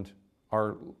and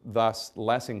are thus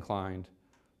less inclined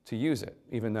to use it,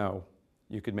 even though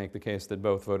you could make the case that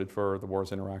both voted for the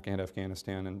wars in Iraq and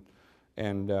Afghanistan,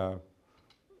 and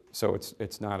so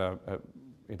it's not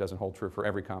it doesn't hold true for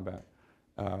every combat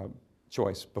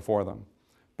choice before them.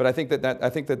 But I think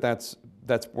that's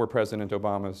where President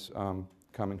Obama's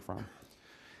coming from.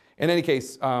 In any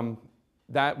case,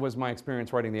 that was my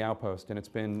experience writing The Outpost, and it's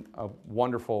been a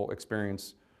wonderful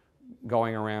experience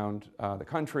going around the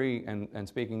country and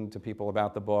speaking to people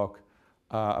about the book,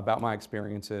 about my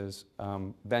experiences.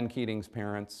 Ben Keating's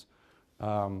parents,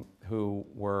 Ben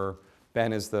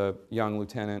is the young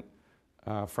lieutenant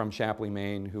from Shapley,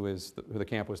 Maine, who the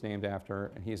camp was named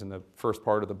after, and he's in the first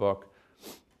part of the book.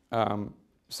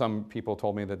 Some people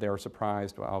told me that they were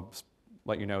surprised. Well, I'll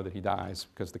let you know that he dies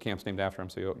because the camp's named after him,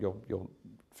 so you'll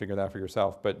figure that out for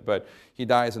yourself. But he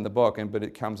dies in the book, but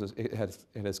it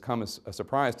has come as a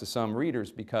surprise to some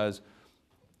readers because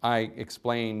I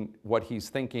explain what he's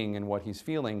thinking and what he's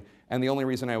feeling, and the only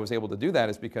reason I was able to do that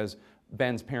is because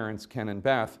Ben's parents, Ken and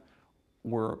Beth,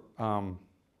 were,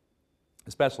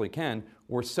 especially Ken,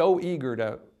 were so eager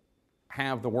to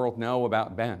have the world know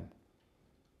about Ben,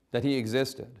 that he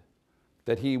existed,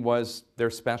 that he was their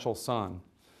special son,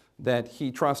 that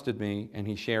he trusted me and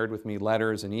he shared with me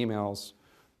letters and emails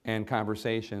and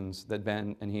conversations that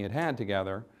Ben and he had had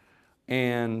together.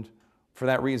 And for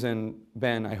that reason,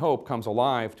 Ben, I hope, comes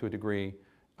alive to a degree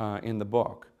in the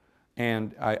book.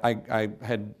 And I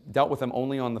had dealt with them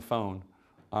only on the phone.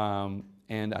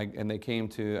 And they came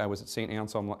I was at St.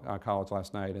 Anselm College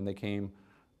last night, and they came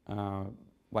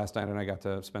last night, and I got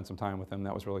to spend some time with them.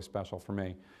 That was really special for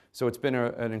me. So it's been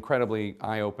an incredibly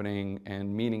eye-opening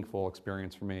and meaningful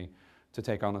experience for me to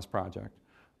take on this project.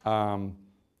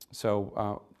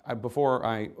 Before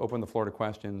I open the floor to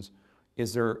questions,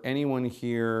 Is there anyone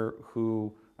here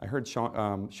who, I heard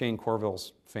Shane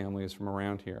Corville's family is from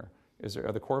around here.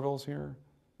 Are the Corvilles here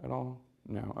at all?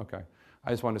 No, okay. I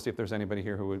just wanted to see if there's anybody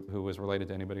here who was related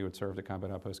to anybody who had served at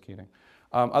Combat Outpost Keating.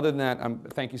 Other than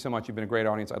that, thank you so much. You've been a great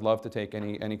audience. I'd love to take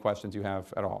any questions you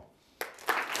have at all.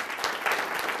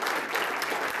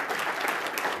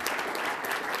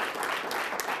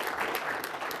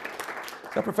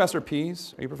 Is that Professor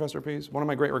Pease? Are you Professor Pease? One of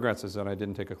my great regrets is that I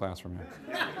didn't take a class from you.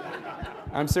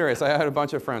 I'm serious. I had a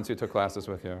bunch of friends who took classes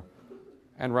with you.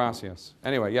 And Rossius.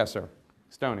 Anyway, yes, sir.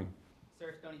 Stoney.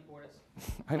 Sir Stoney Portis.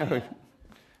 I know.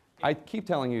 I keep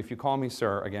telling you, if you call me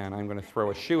sir again, I'm going to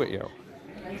throw a shoe at you.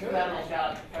 Thanks for that little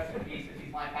shout out to Professor Pease, because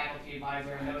he's my faculty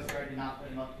advisor, and no, sir, I did not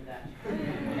put him up to that.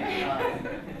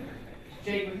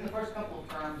 Jake, within the first couple of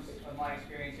terms of my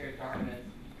experience here at Dartmouth,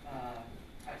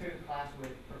 I took a class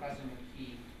with Professor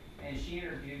McKee, and she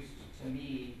introduced to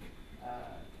me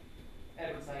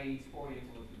Edward Said's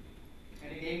Orientalism.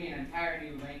 And it gave me an entire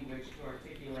new language to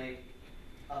articulate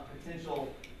a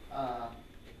potential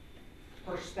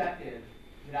perspective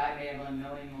that I may have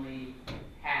unknowingly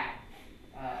had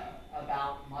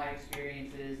about my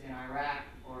experiences in Iraq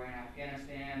or in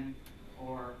Afghanistan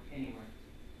or anywhere.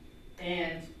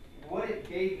 And what it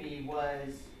gave me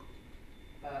was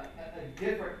a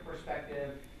different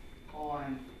perspective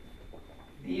on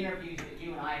the interviews that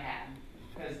you and I had,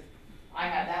 because I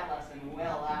had that lesson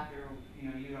well after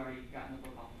you'd already gotten the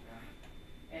book off the ground.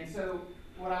 And so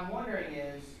what I'm wondering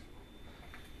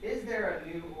is there a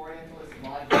new Orientalist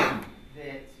logic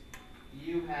that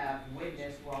you have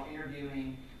witnessed while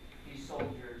interviewing these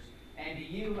soldiers? And do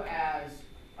you, as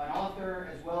an author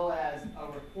as well as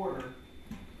a reporter,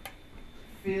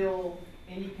 feel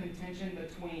any contention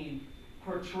between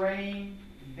portraying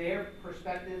their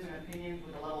perspectives and opinions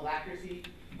with a level of accuracy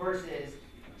versus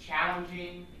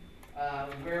challenging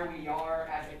where we are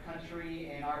as a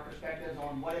country and our perspectives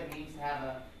on what it means to have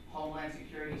a homeland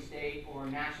security state or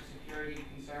national security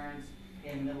concerns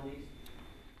in the Middle East?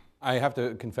 I have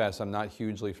to confess, I'm not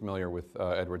hugely familiar with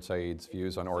Edward Said's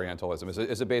views on Orientalism.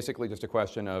 Is it basically just a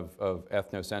question of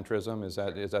ethnocentrism? Is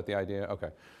that the idea? Okay.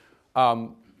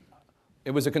 It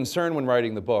was a concern when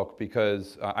writing the book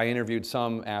because I interviewed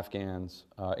some Afghans,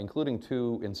 including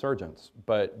 2 insurgents,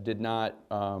 but did not,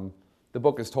 the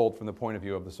book is told from the point of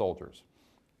view of the soldiers.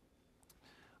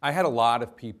 I had a lot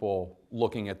of people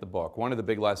looking at the book. One of the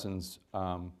big lessons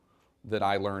that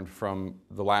I learned from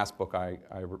the last book I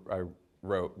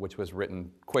wrote, which was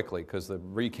written quickly because the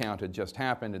recount had just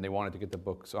happened and they wanted to get the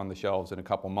books on the shelves in a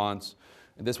couple months.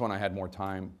 And this one I had more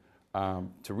time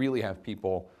to really have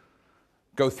people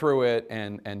go through it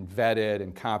and vet it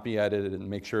and copy edit it and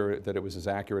make sure that it was as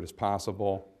accurate as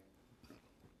possible.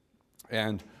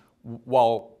 And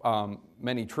while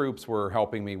many troops were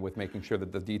helping me with making sure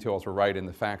that the details were right and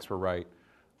the facts were right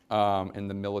and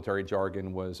the military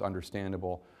jargon was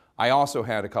understandable, I also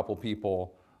had a couple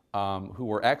people who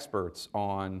were experts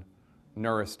on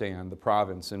Nuristan, the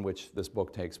province in which this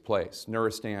book takes place.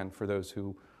 Nuristan, for those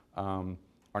who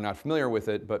are not familiar with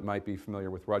it but might be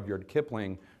familiar with Rudyard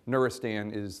Kipling,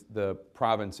 Nuristan is the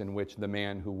province in which The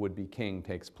Man Who Would Be King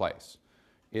takes place.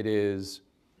 It is,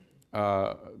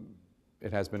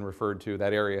 it has been referred to,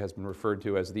 that area has been referred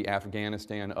to as the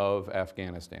Afghanistan of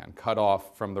Afghanistan, cut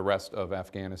off from the rest of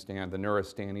Afghanistan. The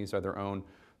Nuristanis are their own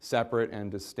separate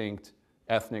and distinct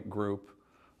ethnic group.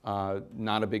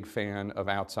 Not a big fan of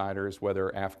outsiders,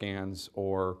 whether Afghans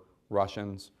or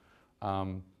Russians,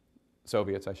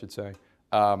 Soviets, I should say.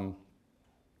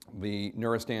 The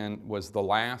Nuristan was the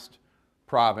last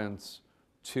province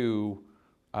to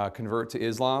convert to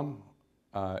Islam,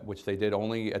 which they did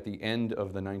only at the end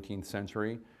of the 19th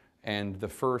century, and the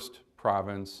first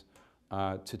province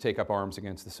to take up arms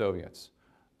against the Soviets.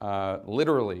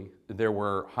 Literally, there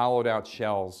were hollowed out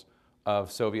shells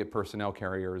of Soviet personnel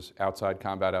carriers outside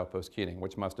Combat Outpost Keating,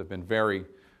 which must have been very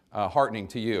heartening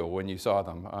to you when you saw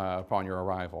them upon your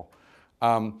arrival.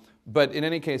 But in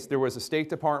any case, there was a State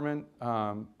Department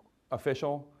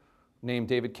official named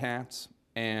David Katz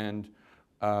and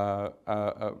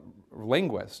a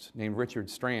linguist named Richard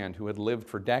Strand who had lived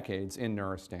for decades in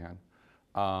Nuristan.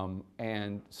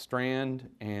 And Strand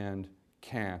and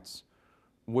Katz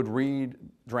would read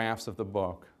drafts of the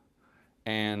book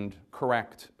and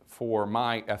correct for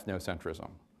my ethnocentrism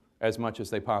as much as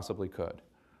they possibly could.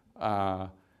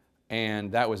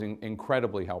 And that was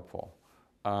incredibly helpful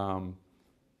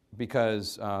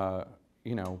because,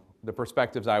 you know, the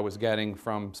perspectives I was getting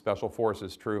from Special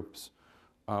Forces troops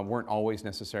weren't always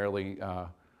necessarily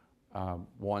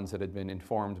ones that had been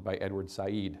informed by Edward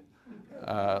Said.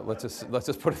 Let's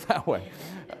just put it that way.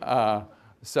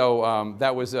 So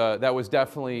that was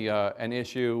definitely an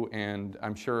issue, and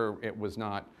I'm sure it was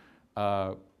not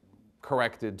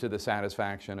corrected to the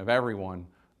satisfaction of everyone,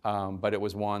 but it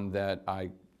was one that I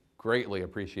greatly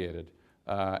appreciated.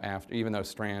 Even though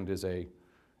Strand is a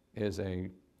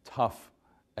tough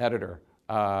editor,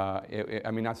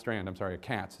 I mean not Strand, I'm sorry,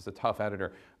 Katz is a tough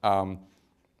editor.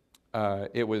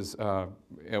 It was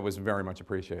very much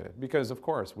appreciated because, of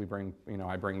course,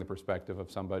 I bring the perspective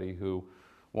of somebody who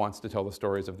wants to tell the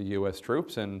stories of the U.S.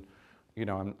 troops, and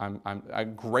a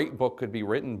great book could be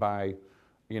written by,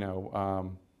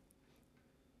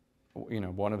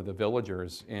 one of the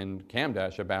villagers in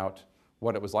Kamdesh about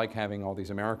what it was like having all these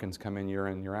Americans come in year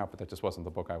out, but that just wasn't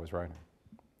the book I was writing.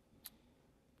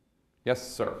 Yes,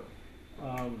 sir.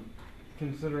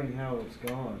 Considering how it's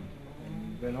gone, and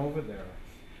you've been over there,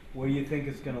 what do you think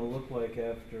it's going to look like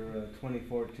after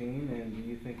 2014, and do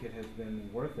you think it has been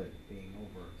worth it being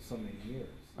over so many years?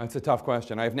 That's a tough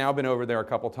question. I've now been over there a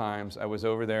couple times. I was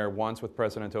over there once with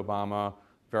President Obama,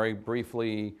 very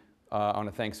briefly on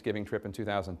a Thanksgiving trip in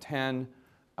 2010,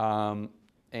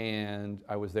 and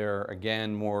I was there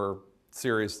again more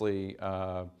seriously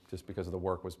just because of the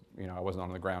work was, I wasn't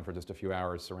on the ground for just a few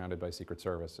hours surrounded by Secret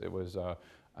Service. It was a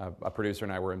producer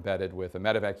and I were embedded with a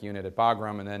medevac unit at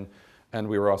Bagram, and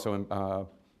we were also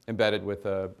embedded with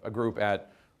a group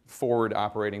at Forward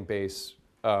Operating Base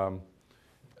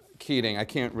Keating. I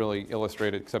can't really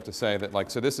illustrate it except to say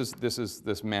that, so this is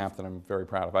this map that I'm very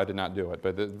proud of. I did not do it,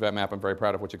 but that map I'm very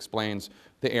proud of, which explains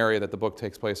the area that the book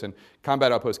takes place in.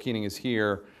 Combat Outpost Keating is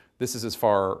here. This is as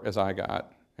far as I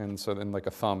got. And so then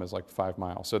a thumb is 5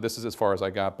 miles. So this is as far as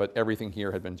I got, but everything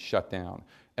here had been shut down.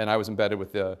 And I was embedded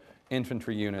with the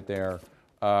infantry unit there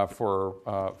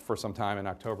for some time in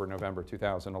October, November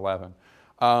 2011.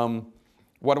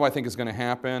 What do I think is going to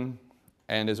happen,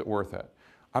 and is it worth it?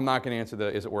 I'm not going to answer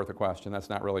the is it worth a question. That's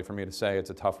not really for me to say. It's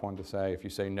a tough one to say. If you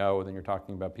say no, then you're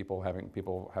talking about people having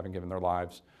given their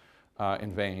lives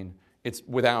in vain. It's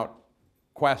without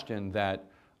question that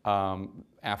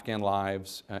Afghan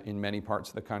lives in many parts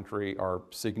of the country are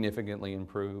significantly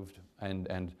improved,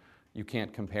 and you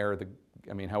can't compare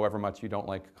however much you don't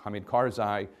like Hamid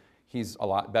Karzai, he's a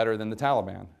lot better than the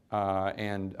Taliban.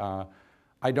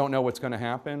 I don't know what's going to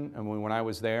happen. When I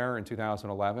was there in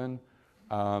 2011,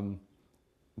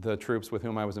 the troops with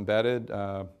whom I was embedded,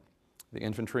 the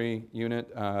infantry unit,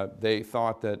 they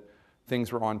thought that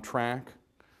things were on track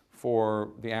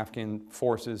for the Afghan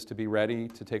forces to be ready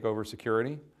to take over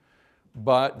security,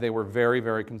 but they were very,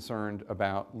 very concerned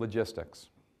about logistics,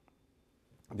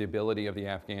 the ability of the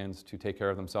Afghans to take care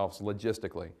of themselves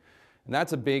logistically. And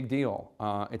that's a big deal.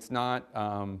 It's not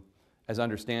as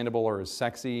understandable or as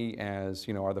sexy as,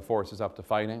 are the forces up to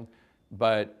fighting,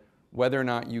 but whether or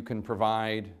not you can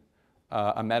provide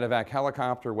a medevac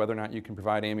helicopter, whether or not you can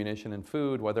provide ammunition and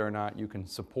food, whether or not you can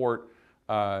support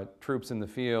troops in the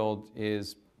field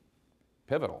is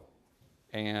pivotal.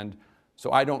 And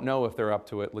so I don't know if they're up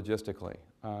to it logistically.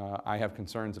 I have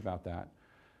concerns about that.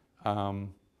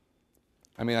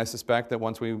 I suspect that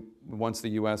once the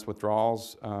U.S.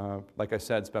 withdraws, like I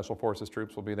said, Special Forces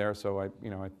troops will be there. So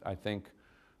I think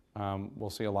we'll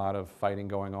see a lot of fighting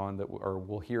going on or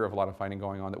we'll hear of a lot of fighting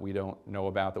going on that we don't know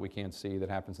about, that we can't see, that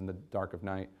happens in the dark of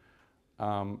night.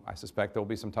 I suspect there'll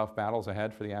be some tough battles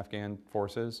ahead for the Afghan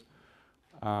forces,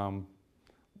 and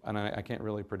I can't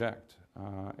really predict.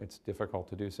 It's difficult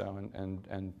to do so,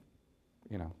 and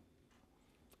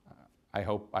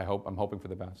I'm hoping for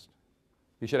the best.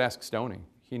 You should ask Stoney.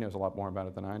 He knows a lot more about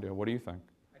it than I do. What do you think?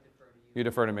 I defer to you. You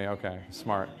defer to me, okay,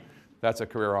 smart. That's a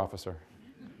career officer.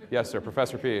 Yes, sir,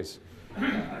 Professor Pease. I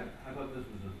thought this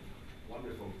was a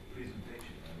wonderful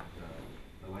presentation, and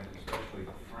I like especially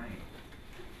the frame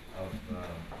of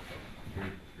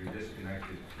you're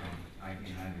disconnected from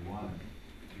 1991,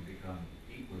 you become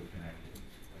equally connected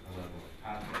at the level of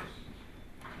pathos.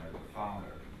 As a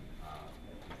father,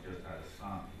 you just had a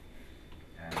son,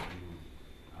 and you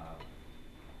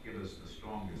give us the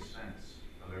strongest sense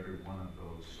of every one of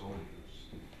those soldiers,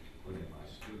 including my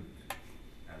student,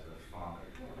 as a father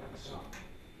and son.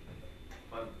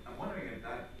 But I'm wondering if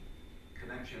that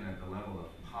connection at the level of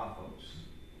pathos,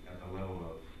 at the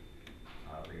level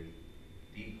of the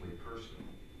deeply personal,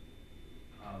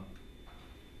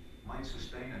 might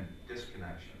sustain a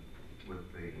disconnection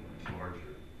with the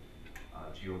larger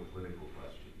geopolitical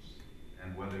questions,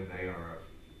 and whether they are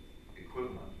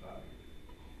equivalent value.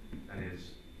 That is,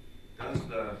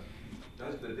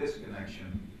 does the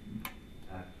disconnection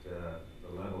at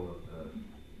the level of the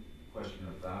question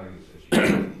of values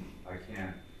that I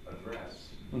can't address,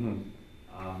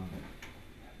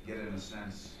 get in a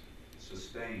sense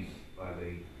sustained by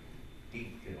the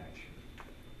deep connection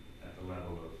at the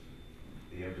level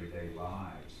everyday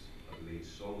lives of these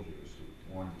soldiers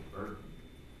who borne the burden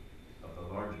of the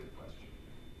larger question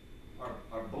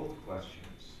are both questions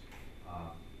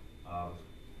of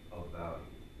value.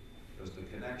 Does the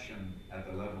connection at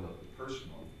the level of the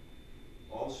personal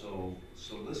also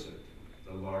solicit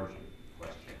the larger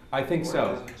question? I think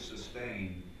so. Or does it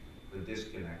sustain the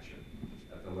disconnection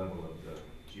at the level of the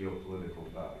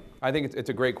geopolitical value? I think it's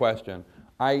a great question.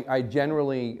 I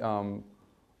generally,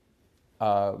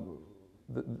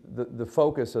 the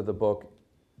focus of the book,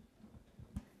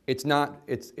 it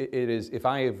is, if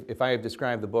I have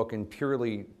described the book in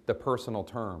purely the personal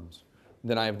terms,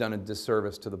 then I have done a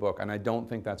disservice to the book, and I don't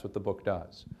think that's what the book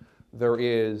does. There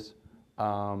is,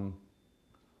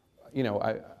 you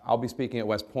know, I'll be speaking at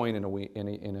West Point in a week,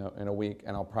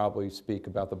 and I'll probably speak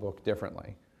about the book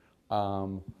differently.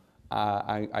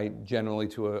 I generally,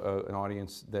 to an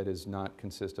audience that is not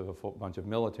consist of a full bunch of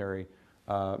military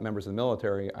members of the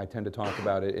military, I tend to talk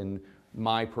about it in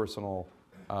my personal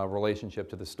relationship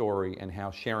to the story and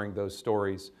how sharing those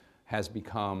stories has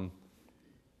become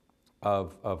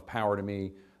of power to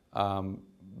me,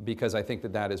 because I think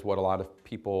that is what a lot of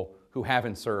people who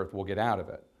haven't served will get out of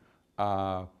it,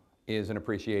 is an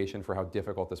appreciation for how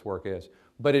difficult this work is.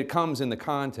 But it comes in the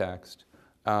context,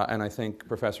 and I think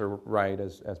Professor Wright,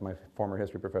 as my former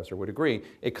history professor, would agree,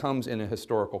 it comes in a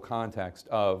historical context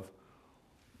of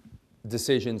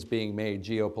decisions being made,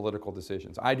 geopolitical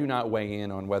decisions. I do not weigh in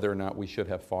on whether or not we should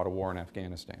have fought a war in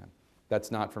Afghanistan.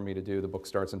 That's not for me to do. The book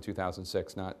starts in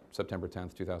 2006, not September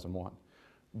 10th, 2001.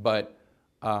 But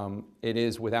it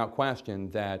is without question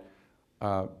that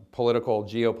political,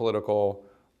 geopolitical,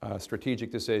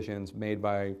 strategic decisions made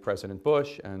by President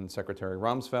Bush and Secretary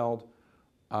Rumsfeld,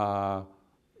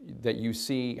 that you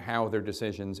see how their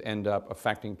decisions end up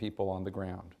affecting people on the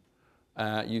ground.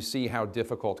 You see how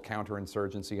difficult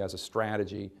counterinsurgency as a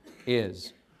strategy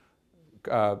is.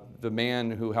 The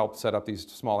man who helped set up these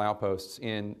small outposts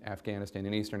in Afghanistan,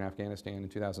 in eastern Afghanistan in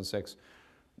 2006,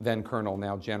 then Colonel,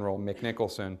 now General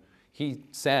McNicholson, he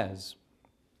says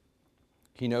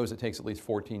he knows it takes at least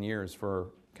 14 years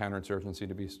for counterinsurgency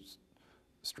to be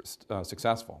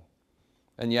successful.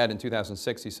 And yet in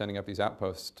 2006 he's setting up these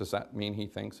outposts. Does that mean he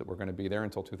thinks that we're going to be there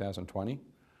until 2020?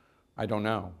 I don't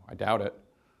know. I doubt it.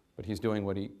 But he's doing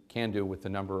what he can do with the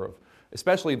number of,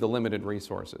 especially the limited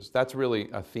resources. That's really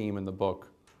a theme in the book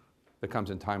that comes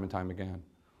in time and time again.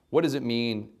 What does it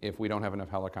mean if we don't have enough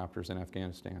helicopters in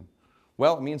Afghanistan?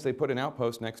 Well, it means they put an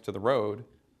outpost next to the road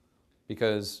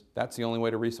because that's the only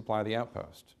way to resupply the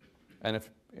outpost. And if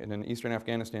in eastern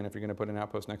Afghanistan, if you're going to put an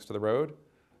outpost next to the road,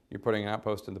 you're putting an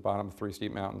outpost in the bottom of 3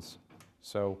 steep mountains.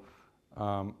 So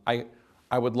I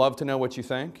would love to know what you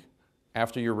think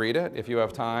after you read it, if you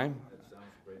have time.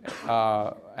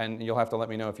 And you'll have to let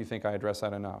me know if you think I address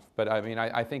that enough. But I mean,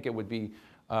 I think it would be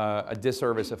a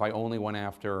disservice if I only went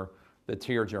after the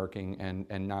tear-jerking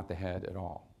and not the head at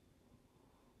all.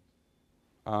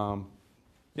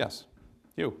 Yes,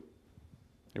 you.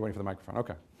 You're waiting for the microphone,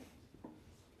 okay.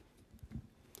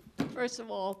 First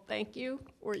of all, thank you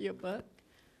for your book.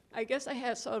 I guess I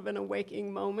had sort of an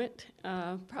awakening moment.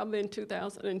 Probably in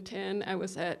 2010, I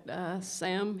was at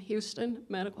Sam Houston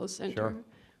Medical Center. Sure.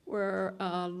 Where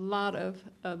a lot of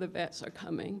the vets are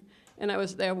coming. And I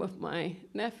was there with my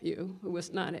nephew, who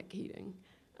was not at Keating,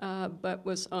 but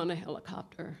was on a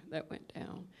helicopter that went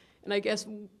down. And I guess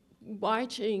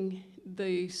watching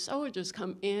the soldiers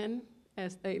come in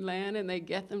as they land and they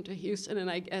get them to Houston, and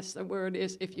I guess the word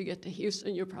is if you get to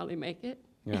Houston, you'll probably make it.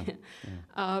 Yeah.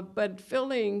 But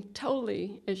feeling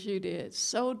totally, as you did,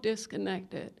 so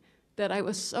disconnected, that I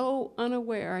was so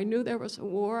unaware. I knew there was a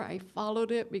war. I followed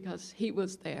it because he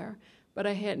was there, but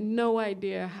I had no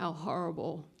idea how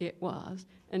horrible it was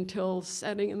until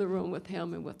sitting in the room with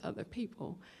him and with other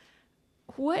people.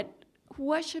 What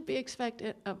should be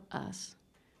expected of us,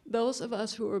 those of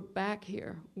us who are back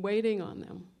here waiting on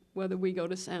them, whether we go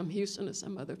to Sam Houston or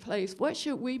some other place? What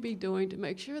should we be doing to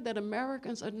make sure that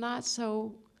Americans are not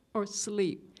so or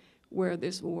asleep where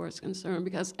this war is concerned?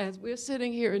 Because as we're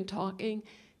sitting here and talking,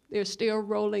 they're still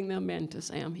rolling them into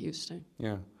Sam Houston.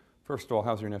 Yeah. First of all,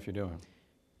 how's your nephew doing?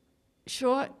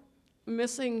 Short,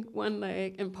 missing one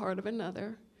leg and part of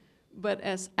another, but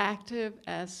as active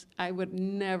as I would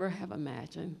never have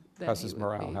imagined that How's he his would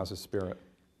morale? be. How's his spirit?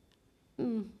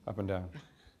 Up and down.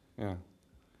 Yeah.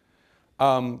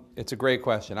 It's a great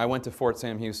question. I went to Fort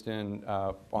Sam Houston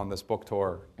on this book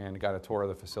tour and got a tour of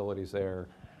the facilities there.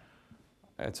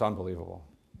 It's unbelievable.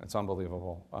 It's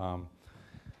unbelievable.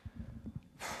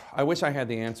 I wish I had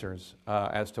the answers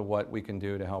as to what we can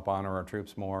do to help honor our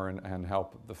troops more and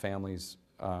help the families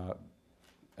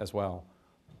as well.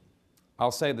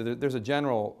 I'll say that there's a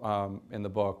general in the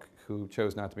book who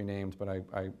chose not to be named, but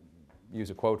I use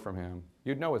a quote from him.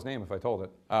 You'd know his name if I told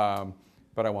it,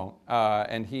 but I won't.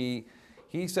 And he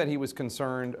said he was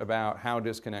concerned about how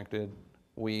disconnected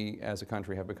we as a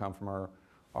country have become from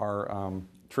our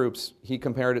troops. He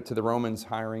compared it to the Romans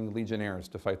hiring legionnaires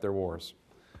to fight their wars.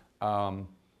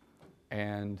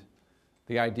 And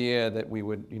the idea that we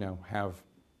would, have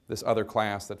this other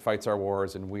class that fights our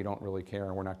wars and we don't really care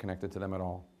and we're not connected to them at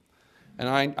all. And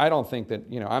I don't think that,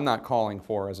 I'm not calling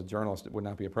for, as a journalist, it would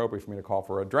not be appropriate for me to call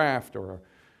for a draft or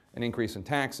an increase in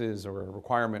taxes or a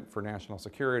requirement for national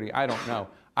security. I don't know.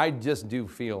 I just do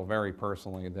feel very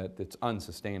personally that it's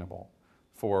unsustainable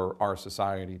for our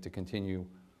society to continue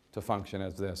to function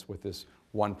as this, with this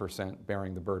 1%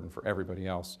 bearing the burden for everybody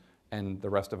else, and the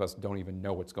rest of us don't even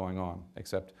know what's going on,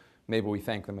 except maybe we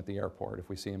thank them at the airport if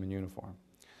we see them in uniform.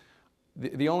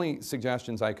 The only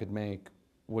suggestions I could make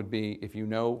would be, if you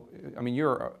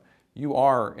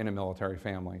are in a military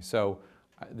family, so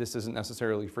this isn't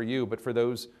necessarily for you, but for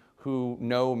those who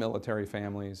know military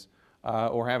families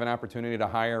or have an opportunity to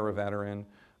hire a veteran,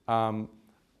 do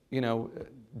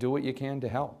what you can to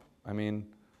help.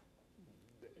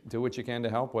 Do what you can to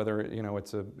help, whether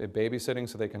it's a babysitting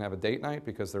so they can have a date night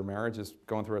because their marriage is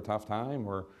going through a tough time,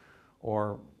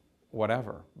 or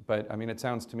whatever. But it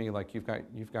sounds to me like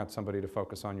you've got somebody to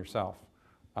focus on yourself.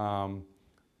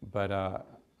 But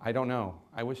I don't know.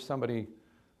 I wish somebody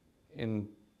in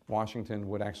Washington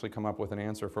would actually come up with an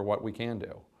answer for what we can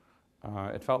do.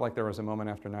 It felt like there was a moment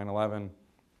after 9/11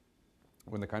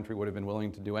 when the country would have been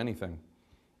willing to do anything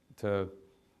to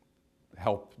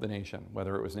help the nation,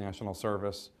 whether it was national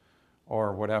service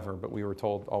or whatever, but we were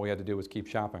told all we had to do was keep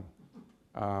shopping.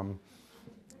 I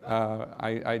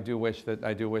do wish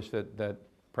that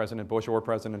President Bush or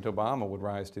President Obama would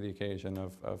rise to the occasion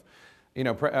of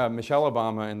Michelle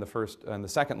Obama and the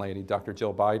second lady, Dr.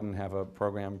 Jill Biden, have a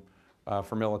program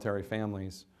for military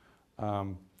families.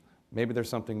 Maybe there's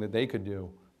something that they could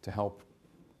do to help,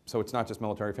 so it's not just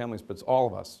military families, but it's all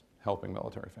of us helping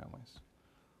military families.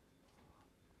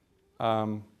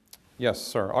 Yes,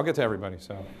 sir. I'll get to everybody,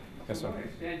 so. Yes, sir. To what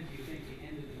extent do you think the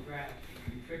end of the draft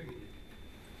contributed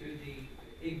to the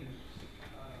ignorance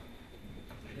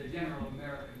of the general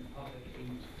American public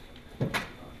ignorance?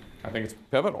 I think it's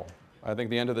pivotal. I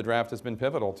think the end of the draft has been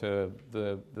pivotal to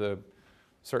the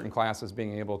certain classes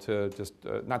being able to just,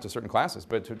 not just certain classes,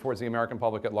 but towards the American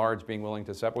public at large being willing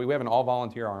to separate. We have an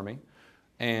all-volunteer army,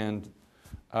 and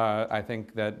I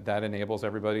think that enables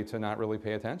everybody to not really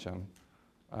pay attention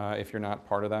if you're not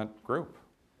part of that group.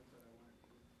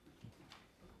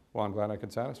 Well, I'm glad I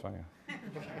could satisfy you.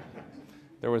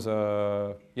 There was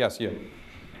a, yes, you.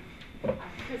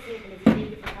 Christine,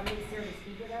 thank you for coming, sir, to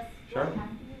speak with us. Sure.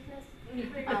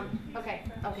 Okay,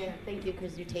 thank you,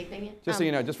 because you're taping it. Just so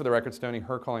you know, just for the record, Stoney,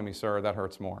 her calling me sir, that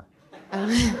hurts more.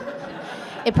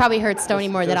 It probably hurts Stoney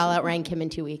more that I'll outrank him in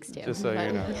 2 weeks, too. Just so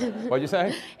you know. What'd you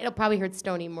say? It'll probably hurt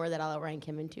Stoney more that I'll outrank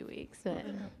him in 2 weeks. But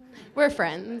we're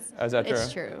friends. Is that true?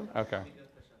 It's true. Okay.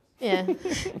 Yeah.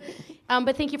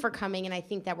 But thank you for coming, and I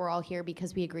think that we're all here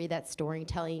because we agree that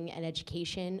storytelling and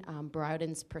education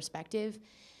broadens perspective.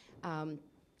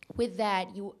 With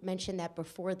that, you mentioned that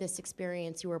before this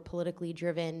experience, you were a politically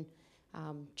driven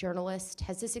journalist.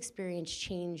 Has this experience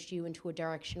changed you into a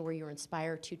direction where you're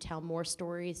inspired to tell more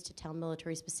stories, to tell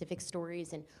military-specific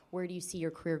stories, and where do you see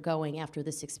your career going after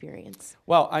this experience?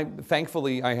 Well,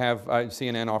 thankfully,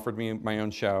 CNN offered me my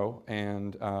own show,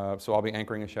 and so I'll be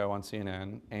anchoring a show on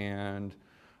CNN, and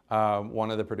one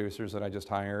of the producers that I just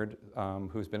hired,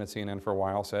 who's been at CNN for a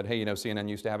while, said, hey, CNN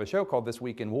used to have a show called This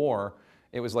Week in War.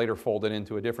 It was later folded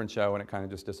into a different show, and it kind of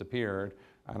just disappeared.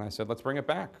 And I said, let's bring it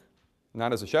back.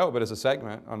 Not as a show, but as a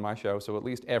segment on my show. So at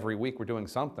least every week we're doing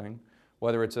something,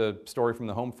 whether it's a story from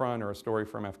the home front or a story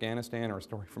from Afghanistan or a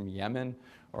story from Yemen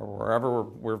or wherever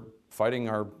we're fighting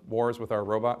our wars with our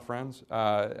robot friends.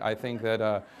 I think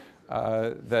that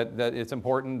it's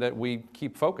important that we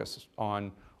keep focus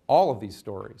on all of these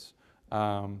stories.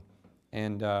 So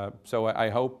I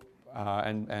hope,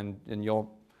 and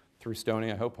you'll, through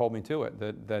Stoney, I hope hold me to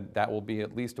it, that will be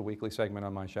at least a weekly segment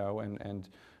on my show, and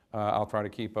I'll try to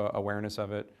keep awareness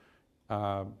of it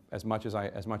as much as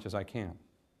I can.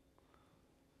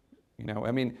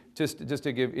 Just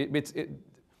to give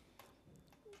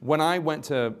when I went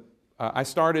to, I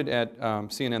started at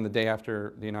CNN the day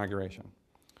after the inauguration,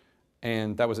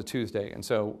 and that was a Tuesday, and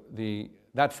so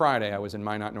that Friday I was in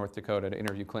Minot, North Dakota to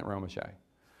interview Clint Romeshay,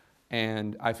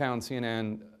 and I found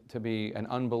CNN to be an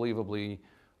unbelievably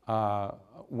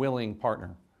willing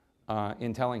partner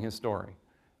in telling his story.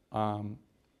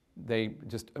 They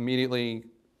just immediately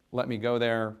let me go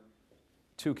there,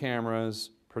 2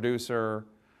 cameras, producer,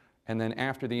 And then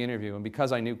after the interview, and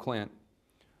because I knew Clint,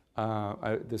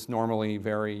 this normally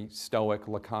very stoic,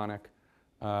 laconic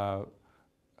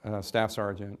staff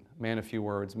sergeant, man of few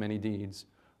words, many deeds,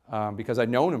 because I'd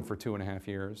known him for 2.5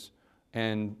 years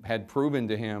and had proven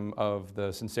to him of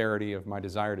the sincerity of my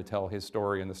desire to tell his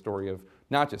story and the story of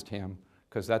not just him,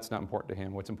 because that's not important to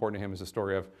him. What's important to him is the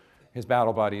story of his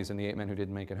battle buddies and the 8 men who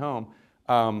didn't make it home.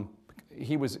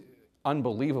 He was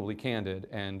unbelievably candid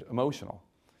and emotional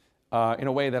in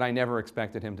a way that I never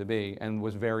expected him to be, and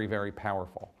was very, very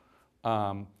powerful.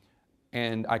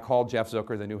 And I called Jeff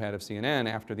Zucker, the new head of CNN,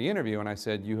 after the interview, and I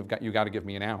said, you got to give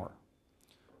me an hour.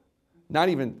 Not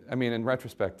even, I mean, in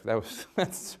retrospect,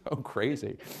 that's so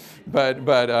crazy, but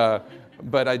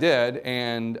I did,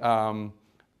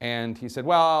 and he said,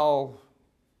 well,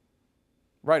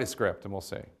 write a script and we'll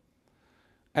see.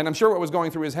 And I'm sure what was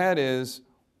going through his head is,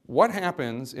 what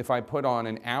happens if I put on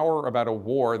an hour about a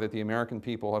war that the American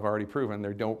people have already proven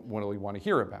they don't really want to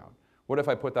hear about? What if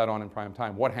I put that on in prime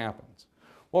time? What happens?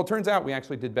 Well, it turns out we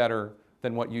actually did better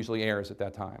than what usually airs at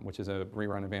that time, which is a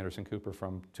rerun of Anderson Cooper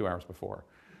from 2 hours before.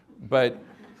 But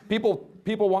people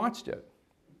watched it.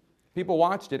 People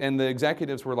watched it, and the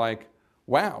executives were like,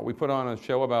 wow, we put on a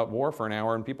show about war for an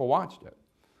hour and people watched it.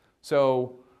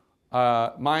 So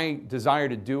my desire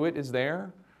to do it is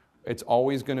there. It's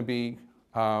always going to be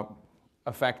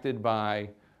affected by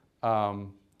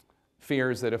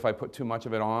fears that if I put too much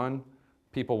of it on,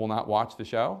 people will not watch the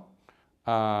show.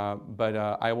 But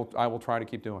I will try to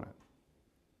keep doing it.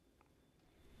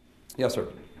 Yes, sir.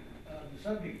 The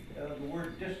subject, the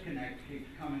word disconnect keeps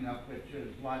coming up, which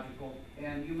is logical.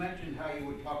 And you mentioned how you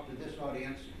would talk to this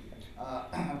audience.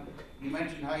 You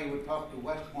mentioned how you would talk to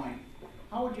West Point.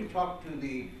 How would you talk to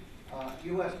the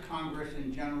U.S. Congress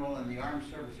in general and the Armed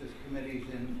Services Committees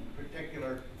in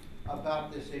particular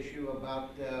about this issue, about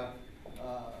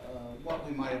what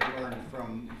we might have learned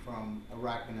from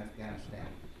Iraq and Afghanistan?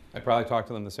 I'd probably talk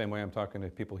to them the same way I'm talking to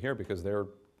people here, because they're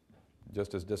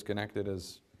just as disconnected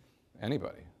as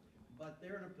anybody. But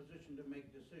they're in a position to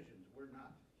make decisions. We're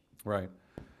not. Right.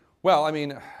 Well, I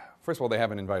mean, first of all, they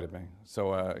haven't invited me,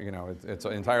 so you know, it's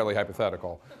entirely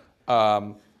hypothetical.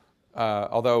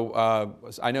 Although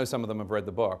I know some of them have read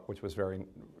the book, which was very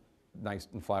nice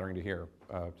and flattering to hear,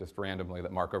 just randomly,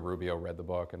 that Marco Rubio read the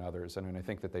book and others. And I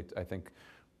think that I think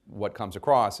what comes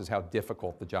across is how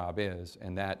difficult the job is,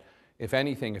 and that if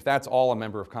anything, if that's all a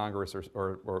member of Congress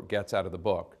or gets out of the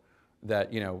book,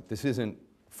 that, you know, this isn't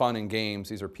fun and games.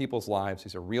 These are people's lives.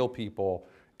 These are real people.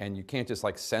 And you can't just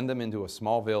like send them into a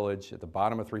small village at the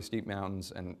bottom of 3 steep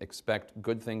mountains and expect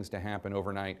good things to happen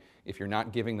overnight if you're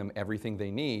not giving them everything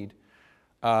they need.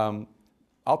 I'll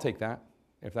take that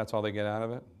if that's all they get out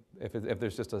of it. If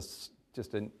there's just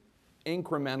an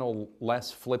incremental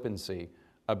less flippancy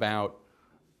about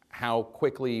how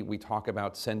quickly we talk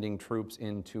about sending troops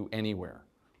into anywhere,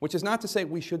 which is not to say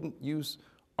we shouldn't use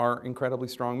our incredibly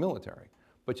strong military,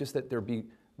 but just that there be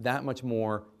that much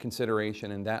more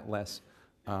consideration and that much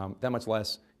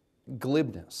less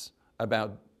glibness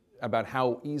about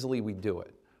how easily we do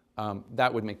it.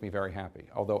 That would make me very happy,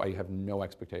 although I have no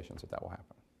expectations that will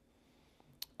happen.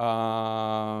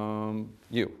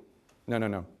 You.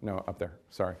 No, up there.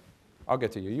 Sorry. I'll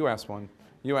get to you. You asked one.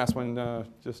 You asked one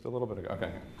just a little bit ago.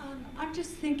 Okay. I'm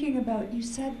just thinking about, you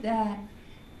said that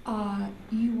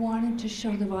you wanted to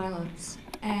show the violence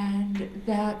and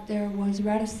that there was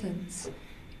reticence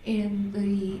in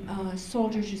the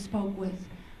soldiers you spoke with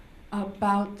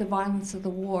about the violence of the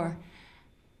war.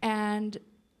 And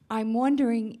I'm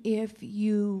wondering if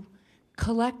you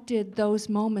collected those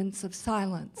moments of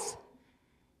silence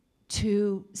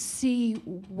to see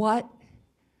what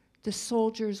the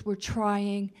soldiers were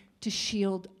trying to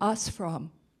shield us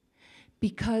from.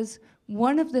 Because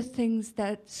one of the things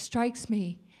that strikes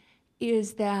me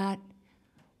is that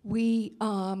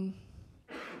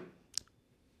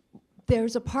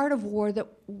there's a part of war that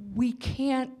we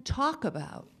can't talk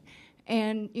about.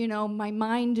 And, you know, my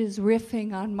mind is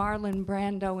riffing on Marlon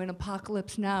Brando in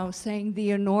Apocalypse Now, saying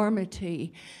the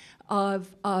enormity of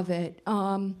it.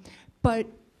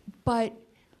 But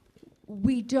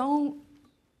we don't,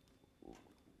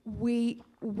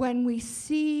 when we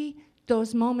see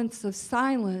those moments of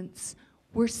silence,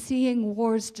 we're seeing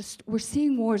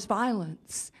war's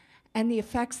violence and the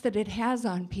effects that it has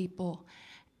on people.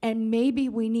 And maybe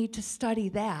we need to study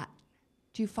that.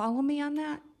 Do you follow me on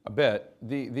that? A bit.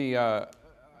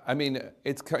 I mean,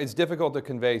 it's difficult to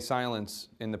convey silence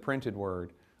in the printed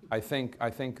word. I think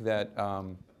that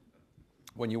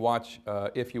when you watch,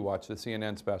 if you watch the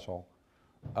CNN special,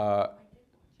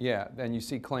 yeah, and you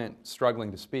see Clint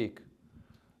struggling to speak,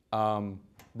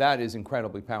 that is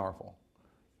incredibly powerful.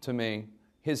 To me,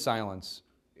 his silence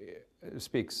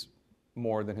speaks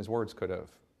more than his words could have,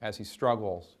 as he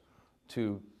struggles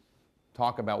to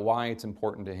talk about why it's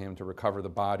important to him to recover the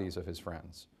bodies of his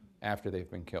friends after they've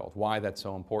been killed, why that's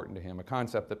so important to him, a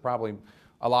concept that probably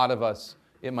a lot of us,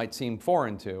 it might seem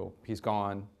foreign to. He's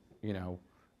gone, you know,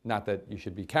 not that you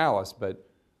should be callous, but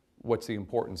what's the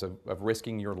importance of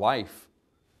risking your life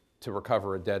to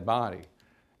recover a dead body?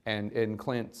 And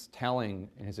Clint's telling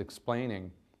and his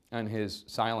explaining and his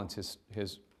silence,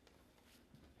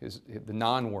 the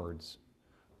non-words,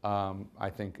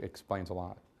 I think explains a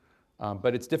lot.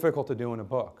 But it's difficult to do in a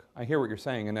book. I hear what you're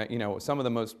saying, and you know, some of the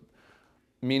most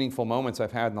meaningful moments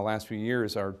I've had in the last few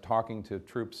years are talking to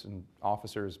troops and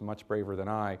officers much braver than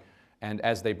I, and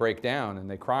as they break down and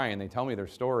they cry and they tell me their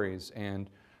stories, and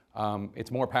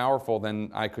it's more powerful than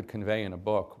I could convey in a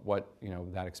book what, you know,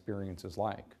 that experience is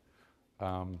like.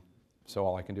 So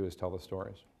all I can do is tell the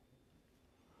stories.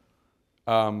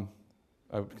 I'll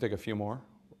take a few more.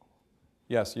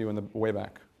 Yes, you in the way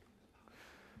back.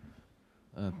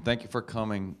 Thank you for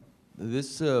coming.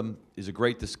 This is a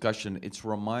great discussion. It's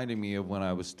reminding me of when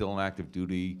I was still in active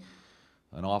duty,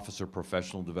 an officer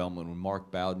professional development, when Mark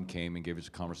Bowden came and gave us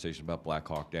a conversation about Black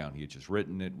Hawk Down. He had just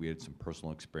written it. We had some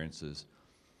personal experiences.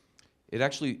 It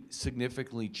actually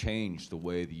significantly changed the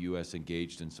way the U.S.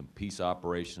 engaged in some peace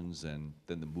operations, and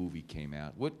then the movie came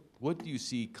out. What do you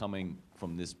see coming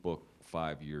from this book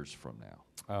 5 years from now?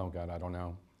 Oh God, I don't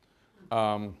know.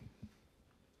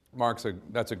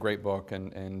 That's a great book,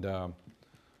 and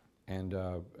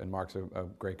Mark's a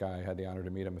great guy. I had the honor to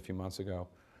meet him a few months ago.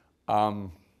 I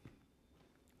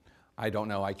don't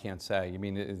know. I can't say. You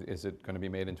mean, is it going to be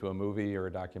made into a movie or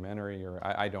a documentary? Or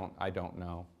I don't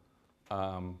know.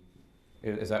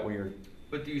 Is that what you're?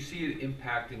 But do you see it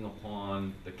impacting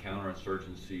upon the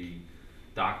counterinsurgency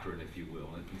doctrine, if you will?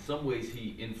 And in some ways, he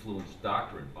influenced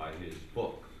doctrine by his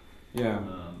book. Yeah.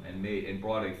 And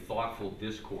brought a thoughtful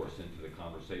discourse into the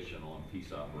conversation on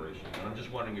peace operations. And I'm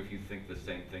just wondering if you think the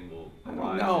same thing will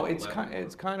arise. No, it's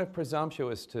kind of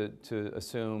presumptuous to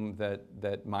assume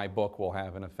that my book will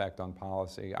have an effect on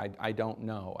policy. I don't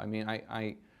know. I mean,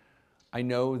 I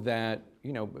know that,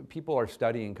 you know, people are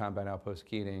studying Combat Outpost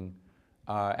Keating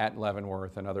at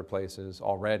Leavenworth and other places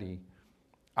already.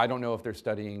 I don't know if they're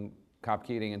studying Cop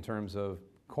Keating in terms of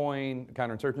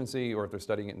counterinsurgency, or if they're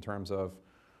studying it in terms of,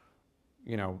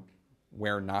 you know,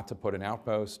 where not to put an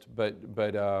outpost. But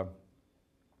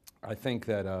I think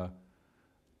that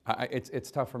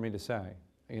it's tough for me to say.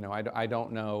 You know, I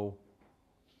don't know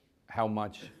how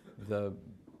much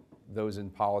those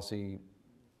in policy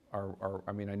are.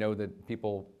 I mean, I know that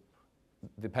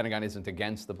the Pentagon isn't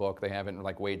against the book. They haven't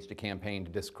like waged a campaign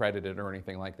to discredit it or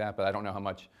anything like that. But I don't know how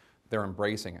much they're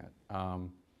embracing it.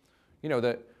 You know,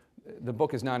 the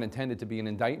book is not intended to be an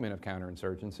indictment of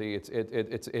counterinsurgency.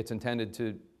 It's intended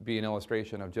to be an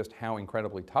illustration of just how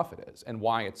incredibly tough it is and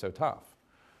why it's so tough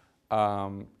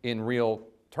in real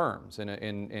terms. You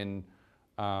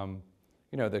know,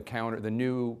 the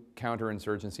new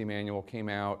counterinsurgency manual came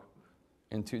out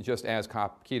just as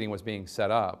Cop Keating was being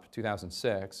set up,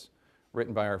 2006,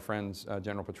 written by our friends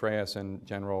General Petraeus and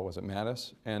General, was it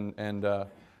Mattis?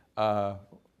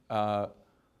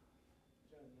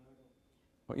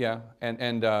 Yeah,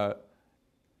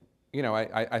 you know,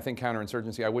 I think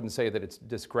counterinsurgency, I wouldn't say that it's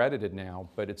discredited now,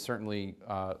 but it's certainly,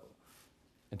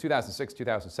 in 2006,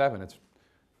 2007,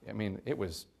 I mean, it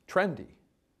was trendy,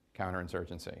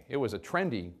 counterinsurgency. It was a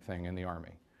trendy thing in the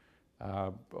Army.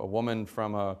 A woman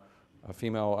from a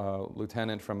female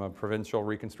lieutenant from a provincial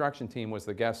reconstruction team was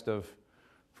the guest of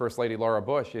First Lady Laura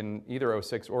Bush in either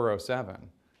 06 or 07,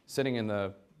 sitting in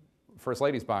the First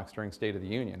Lady's box during State of the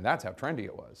Union. That's how trendy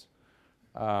it was.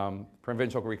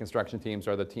 Provincial reconstruction teams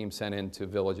are the teams sent into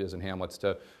villages and hamlets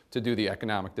to do the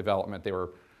economic development. They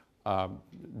were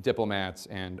diplomats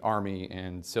and army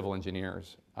and civil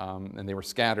engineers, and they were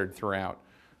scattered throughout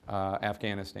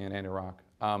Afghanistan and Iraq.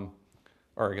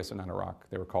 Or I guess not Iraq,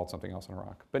 they were called something else in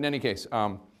Iraq. But in any case,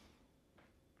 I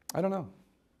don't know.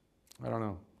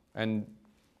 And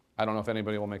I don't know if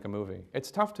anybody will make a movie.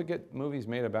 It's tough to get movies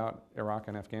made about Iraq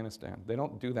and Afghanistan. They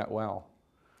don't do that well.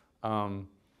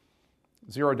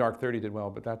 Zero Dark 30 did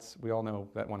well, but we all know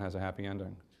that one has a happy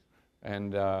ending.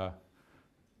 And you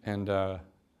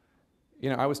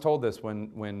know, I was told this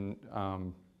when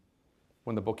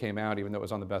the book came out, even though it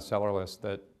was on the bestseller list,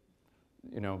 that,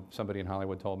 you know, somebody in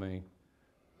Hollywood told me,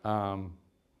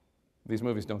 these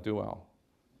movies don't do well.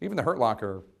 Even The Hurt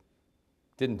Locker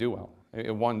didn't do well.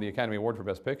 It won the Academy Award for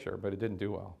Best Picture, but it didn't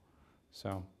do well.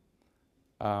 So,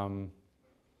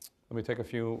 let me take a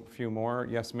few more.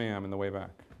 Yes, ma'am, in the way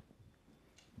back.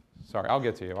 Sorry, I'll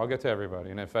get to you. I'll get to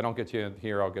everybody. And if I don't get you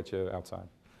here, I'll get you outside.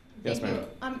 Yes, Thank you.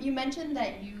 ma'am. You mentioned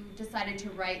that you decided to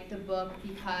write the book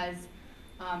because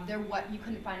you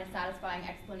couldn't find a satisfying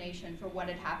explanation for what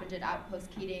had happened at Outpost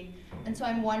Keating. And so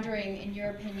I'm wondering, in your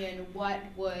opinion, what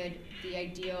would the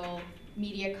ideal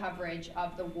media coverage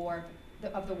of the wars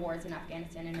in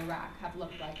Afghanistan and Iraq have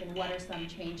looked like, and what are some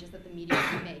changes that the media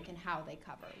can make in how they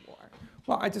cover war?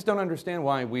 Well, I just don't understand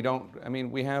why we don't. I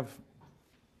mean, we have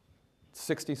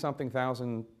 60-something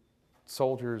thousand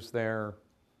soldiers there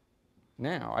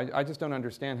now. I just don't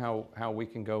understand how we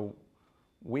can go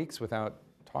weeks without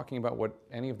talking about what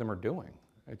any of them are doing.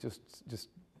 It just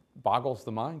boggles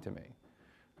the mind to me.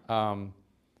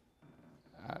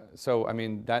 So, I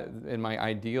mean, that in my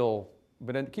ideal,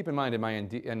 but keep in mind,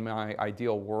 in my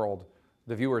ideal world,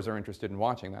 the viewers are interested in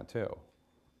watching that too.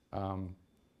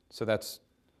 So that's,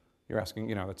 you're asking,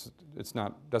 you know,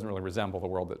 doesn't really resemble the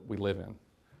world that we live in.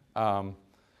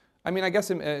 I mean, I guess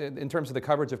in terms of the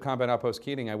coverage of Combat Outpost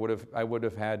Keating, I would have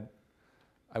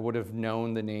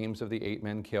known the names of the 8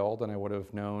 men killed, and I would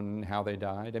have known how they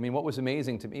died. I mean, what was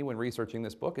amazing to me when researching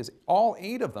this book is all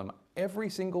 8 of them, every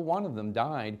single one of them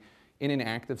died in an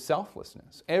act of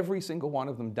selflessness. Every single one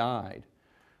of them died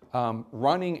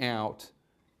running out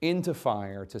into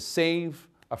fire to save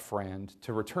a friend,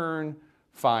 to return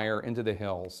fire into the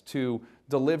hills, to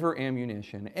deliver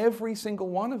ammunition. Every single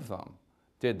one of them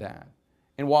did that.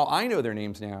 And while I know their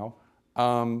names now,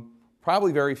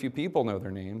 probably very few people know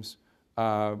their names.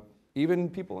 Even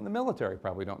people in the military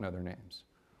probably don't know their names.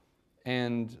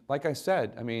 And like I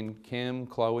said, I mean, Kim,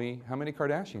 Chloe, how many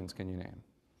Kardashians can you name?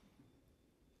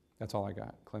 That's all I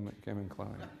got, Kim and Chloe.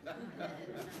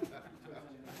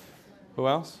 Who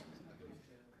else?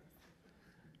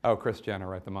 Oh, Kris Jenner,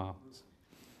 right, the mom.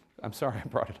 I'm sorry I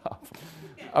brought it up.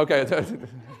 Okay.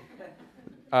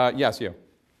 Yes, you.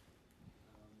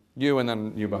 You and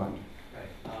then you behind. Right.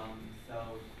 So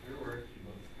your work, your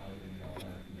book has probably been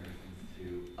relevant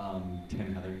comparisons to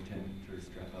Tim Hetherington, to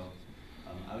Restrepo.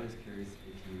 I was curious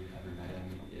if you ever met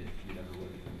him, if you'd ever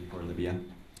worked with him before Libya.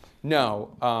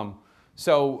 No.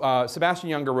 So Sebastian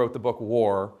Junger wrote the book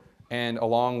War, and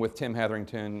along with Tim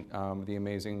Hetherington, the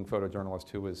amazing photojournalist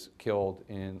who was killed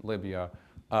in Libya,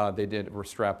 they did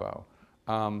Restrepo.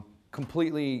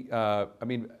 Completely, I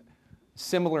mean,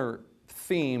 similar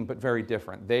theme, but very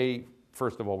different. They,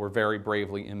 first of all, were very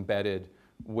bravely embedded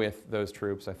with those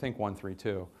troops, I think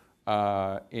 132,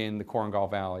 in the Korangal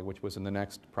Valley, which was in the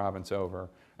next province over.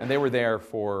 And they were there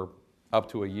for up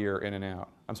to a year in and out.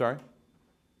 I'm sorry?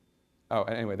 Oh,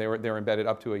 anyway, they were embedded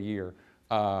up to a year.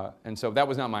 And so that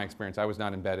was not my experience. I was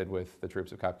not embedded with the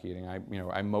troops of Cap Keating.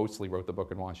 I mostly wrote the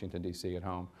book in Washington, D.C. at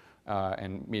home,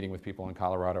 and meeting with people in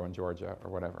Colorado and Georgia or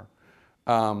whatever.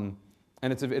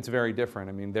 And it's very different.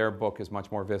 I mean, their book is much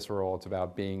more visceral. It's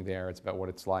about being there. It's about what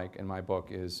it's like. And my book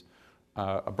is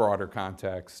a broader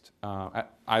context.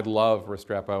 I love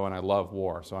Restrepo and I love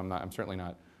war, so I'm certainly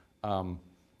not. I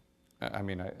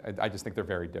just think they're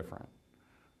very different.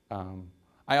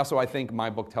 I think my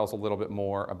book tells a little bit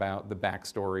more about the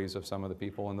backstories of some of the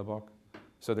people in the book,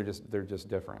 so they're just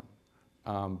different.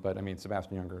 But I mean,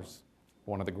 Sebastian Junger's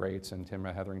one of the greats, and Tim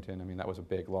Hetherington. I mean, that was a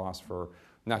big loss for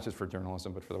not just for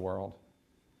journalism, but for the world.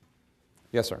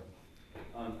 Yes, sir.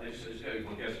 I just got your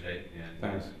book yesterday, and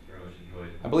Thanks. very much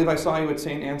enjoyed. I believe I saw you at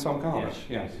St. Anselm College.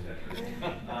 Yes.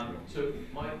 Exactly. So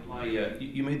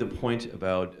you made the point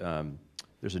about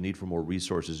there's a need for more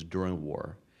resources during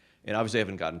war. And obviously I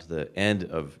haven't gotten to the end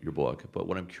of your book, but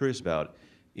what I'm curious about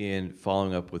in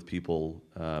following up with people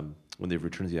when they've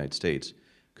returned to the United States,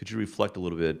 could you reflect a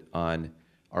little bit on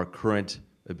our current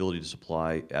ability to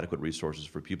supply adequate resources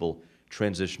for people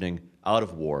transitioning out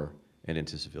of war and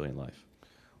into civilian life?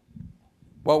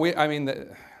 Well,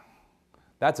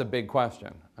 that's a big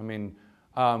question. I mean,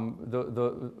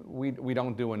 we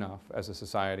don't do enough as a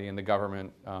society, and the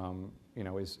government,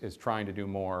 is trying to do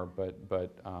more, but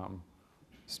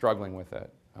struggling with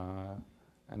it.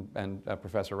 And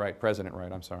Professor Wright, President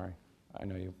Wright, I'm sorry, I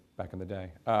know you back in the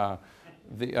day,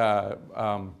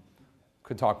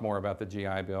 could talk more about the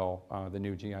GI Bill, the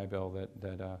new GI Bill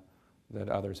that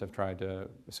others have tried to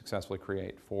successfully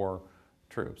create for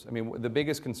troops. I mean, the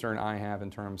biggest concern I have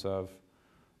in terms of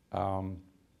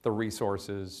the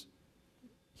resources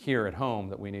here at home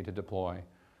that we need to deploy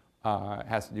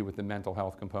has to do with the mental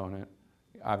health component,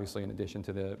 obviously in addition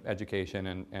to the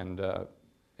education and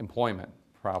employment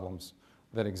problems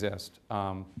that exist.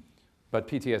 But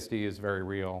PTSD is very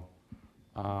real.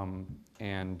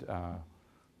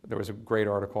 There was a great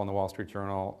article in the Wall Street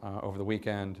Journal over the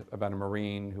weekend about a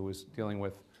Marine who was dealing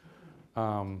with,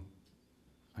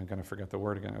 I'm going to forget the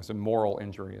word again, it was a moral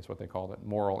injury is what they called it,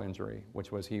 moral injury,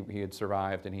 which was he had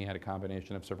survived and he had a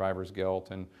combination of survivor's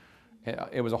guilt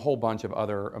It was a whole bunch of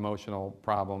other emotional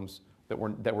problems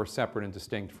that were separate and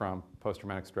distinct from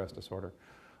post-traumatic stress disorder.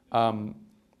 The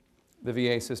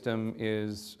VA system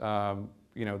is,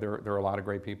 you know, there are a lot of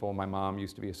great people. My mom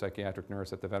used to be a psychiatric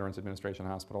nurse at the Veterans Administration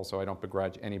Hospital, so I don't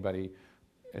begrudge anybody.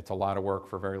 It's a lot of work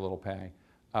for very little pay,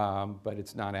 but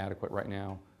it's not adequate right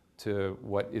now to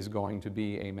what is going to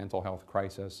be a mental health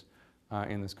crisis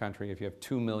in this country. If you have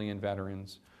 2 million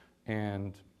veterans,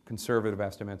 and conservative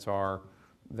estimates are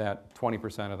that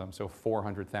 20% of them, so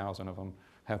 400,000 of them,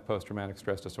 have post-traumatic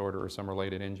stress disorder or some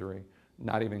related injury,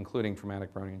 not even including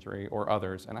traumatic brain injury or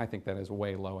others, and I think that is a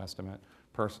way low estimate,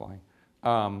 personally.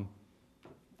 You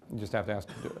just have to ask,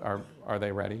 are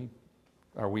they ready?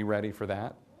 Are we ready for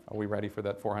that? Are we ready for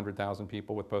that 400,000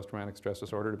 people with post-traumatic stress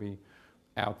disorder to be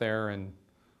out there and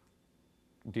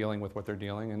dealing with what they're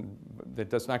dealing? And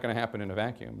that's not going to happen in a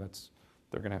vacuum.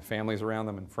 They're going to have families around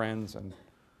them and friends, and,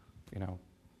 you know,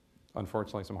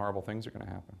 unfortunately some horrible things are going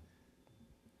to happen.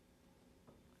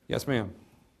 Yes, ma'am.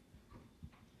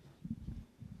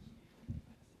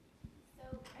 So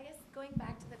I guess going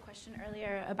back to the question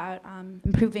earlier about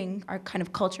improving our kind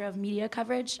of culture of media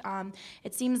coverage,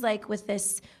 it seems like with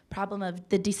this problem of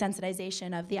the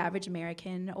desensitization of the average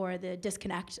American, or the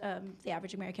disconnect of the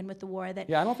average American with the war, that...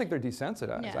 Yeah, I don't think they're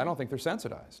desensitized. Yeah. I don't think they're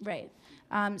sensitized. Right.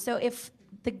 So if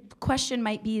the question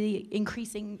might be the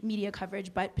increasing media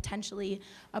coverage, but potentially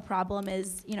a problem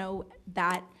is, you know,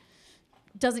 that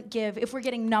doesn't give, if we're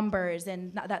getting numbers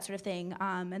and that sort of thing,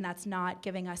 and that's not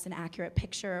giving us an accurate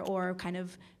picture or kind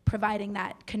of providing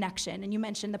that connection. And you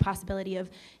mentioned the possibility of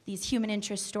these human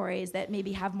interest stories that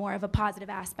maybe have more of a positive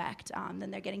aspect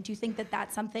than they're getting. Do you think that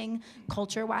that's something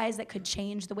culture-wise that could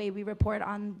change the way we report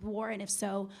on war? And if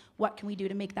so, what can we do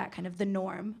to make that kind of the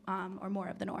norm, or more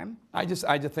of the norm? I just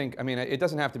think, I mean, it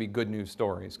doesn't have to be good news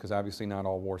stories, because obviously not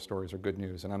all war stories are good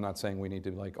news, and I'm not saying we need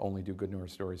to like only do good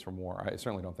news stories from war. I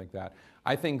certainly don't think that.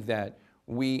 I think that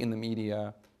we in the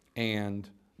media and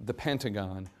the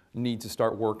Pentagon need to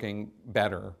start working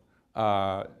better,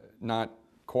 not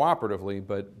cooperatively,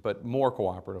 but more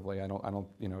cooperatively. I don't,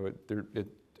 you know,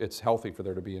 it's healthy for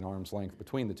there to be an arm's length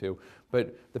between the two,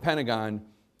 but the Pentagon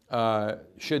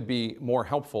should be more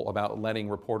helpful about letting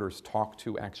reporters talk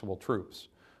to actual troops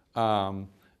and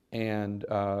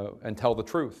tell the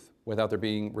truth without there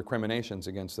being recriminations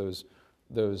against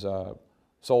those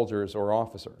soldiers or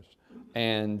officers.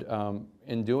 And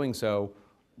in doing so,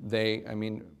 they're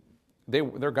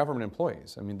government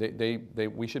employees. I mean,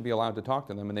 we should be allowed to talk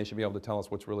to them, and they should be able to tell us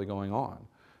what's really going on.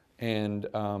 And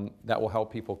that will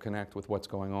help people connect with what's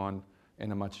going on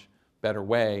in a much better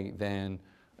way than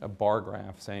a bar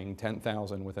graph saying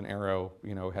 10,000 with an arrow,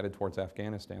 you know, headed towards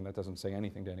Afghanistan. That doesn't say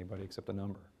anything to anybody except a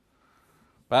number.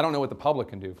 But I don't know what the public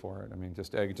can do for it. I mean,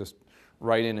 just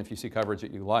write in if you see coverage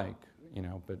that you like, you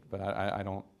know. But I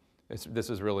don't. This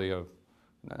is really a.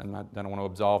 I don't want to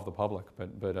absolve the public,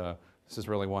 but this is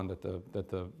really one that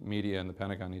the media and the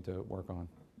Pentagon need to work on.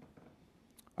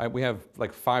 We have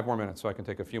like 5 more minutes, so I can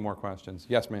take a few more questions.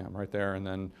 Yes, ma'am, right there, and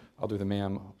then I'll do the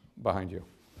ma'am behind you.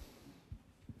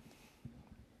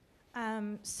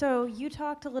 So you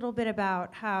talked a little bit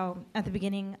about how at the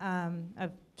beginning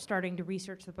of starting to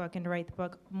research the book and to write the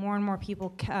book, more and more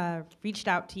people reached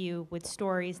out to you with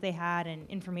stories they had and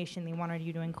information they wanted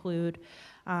you to include,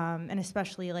 and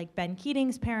especially like Ben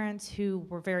Keating's parents, who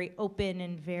were very open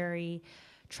and very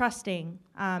trusting,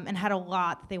 and had a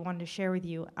lot that they wanted to share with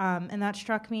you. And that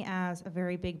struck me as a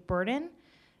very big burden,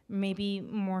 maybe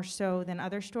more so than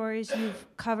other stories you've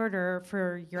covered or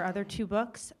for your other 2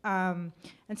 books. And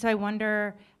so I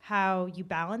wonder how you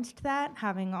balanced that,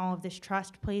 having all of this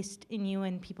trust placed in you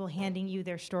and people handing you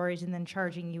their stories and then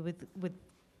charging you with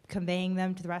conveying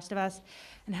them to the rest of us,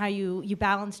 and how you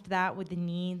balanced that with the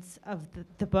needs of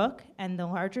the book and the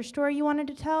larger story you wanted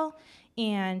to tell,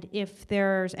 and if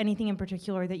there's anything in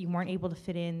particular that you weren't able to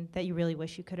fit in that you really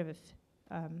wish you could have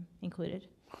included.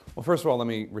 Well, first of all, let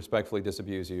me respectfully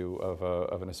disabuse you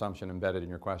of an assumption embedded in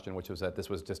your question, which was that this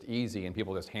was just easy and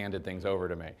people just handed things over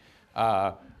to me.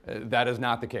 That is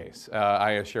not the case,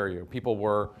 I assure you. People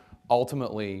were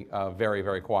ultimately very,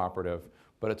 very cooperative,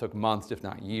 but it took months, if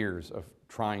not years, of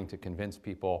trying to convince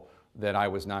people that I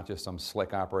was not just some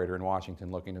slick operator in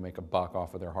Washington looking to make a buck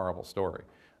off of their horrible story,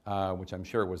 which I'm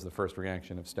sure was the first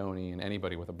reaction of Stoney and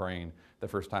anybody with a brain the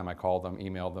first time I called them,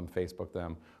 emailed them, Facebooked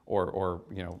them, or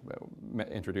you know,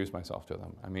 introduced myself to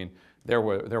them. I mean, there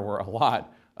were a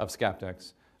lot of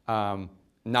skeptics,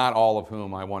 not all of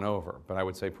whom I won over, but I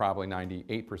would say probably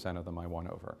 98% of them I won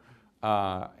over.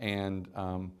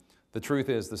 The truth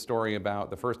is, the story about,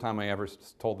 the first time I ever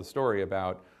told the story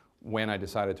about when I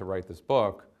decided to write this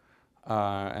book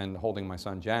and holding my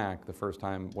son Jack, the first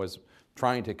time was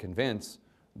trying to convince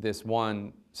this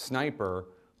one sniper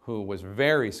who was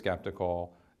very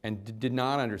skeptical and did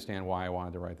not understand why I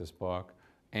wanted to write this book.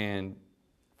 And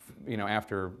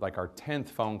after like our 10th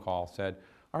phone call said,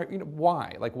 all right,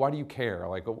 why? Like, why do you care?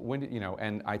 Like, when did,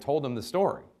 and I told him the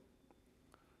story.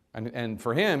 And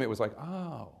for him, it was like,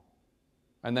 oh.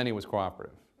 And then he was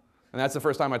cooperative. And that's the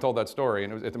first time I told that story.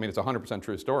 And it's a 100%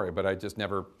 true story, but I just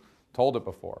never told it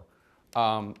before.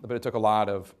 But it took a lot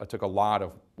of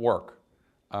work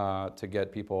to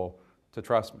get people to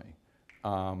trust me.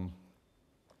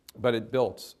 But it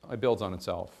builds on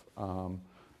itself.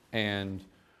 And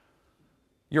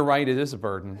you're right, it is a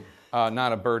burden.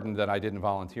 Not a burden that I didn't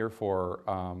volunteer for,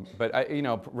 but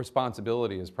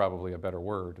responsibility is probably a better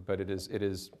word. But it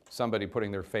is somebody putting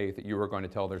their faith that you are going to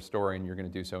tell their story and you're going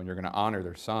to do so and you're going to honor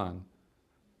their son.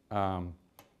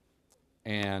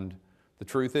 And the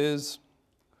truth is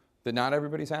that not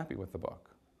everybody's happy with the book.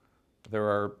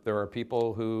 There are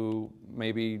people who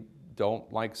maybe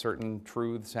don't like certain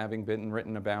truths having been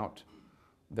written about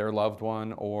their loved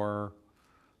one or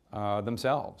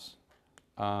themselves.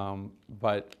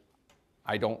 But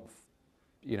I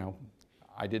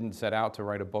didn't set out to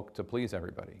write a book to please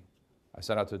everybody. I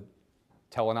set out to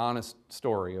tell an honest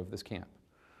story of this camp.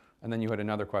 And then you had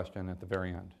another question at the very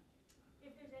end.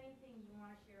 If there's anything you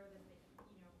want to share that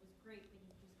was great, but you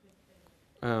just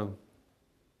couldn't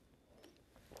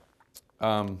fit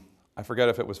in. I forget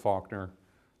if it was Faulkner.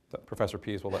 Professor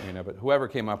Pease will let me know. But whoever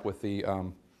came up with the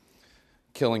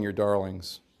killing your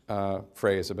darlings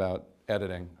phrase about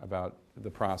editing, about the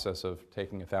process of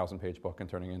taking a 1,000-page book and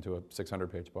turning it into a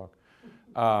 600-page book.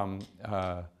 Was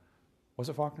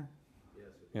it Faulkner? Yes.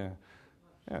 Yeah.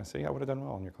 Yeah, see, I would have done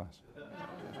well in your class.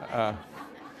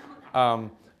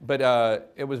 But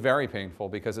it was very painful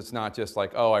because it's not just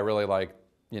like, oh, I really like,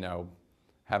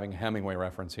 having a Hemingway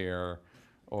reference here,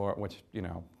 or which,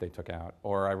 they took out.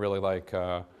 Or I really like,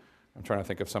 I'm trying to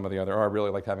think of some of the other, or I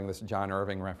really like having this John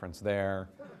Irving reference there.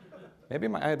 Maybe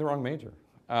I had the wrong major.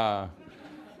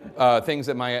 Things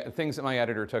that my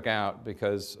editor took out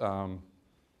because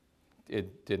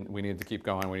it didn't. We needed to keep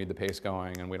going. We need the pace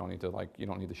going, and we don't need to you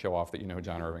don't need to show off that you know who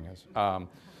John Irving is.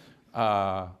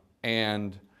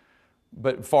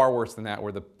 But far worse than that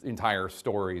were the entire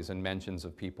stories and mentions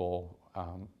of people.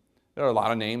 There are a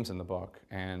lot of names in the book,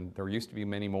 and there used to be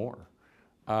many more.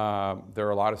 There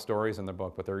are a lot of stories in the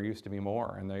book, but there used to be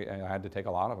more, and I had to take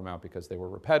a lot of them out because they were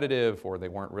repetitive or they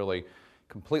weren't really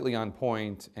completely on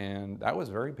point, and that was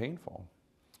very painful.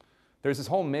 There's this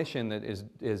whole mission that is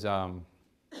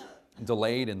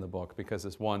delayed in the book because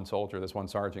this one soldier, this one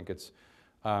sergeant gets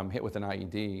hit with an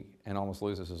IED and almost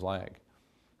loses his leg.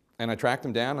 And I tracked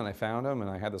him down and I found him and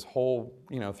I had this whole,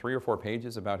 3 or 4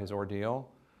 pages about his ordeal.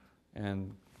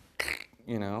 And,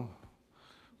 we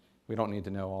don't need to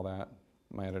know all that,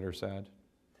 my editor said.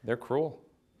 They're cruel.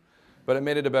 But it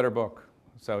made it a better book.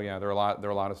 So yeah, there are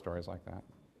a lot of stories like that.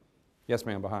 Yes,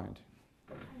 ma'am, behind.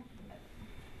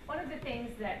 One of the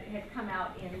things that had come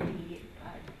out in the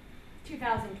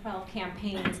 2012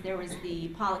 campaigns, there was the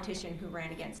politician who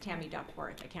ran against Tammy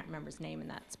Duckworth. I can't remember his name, and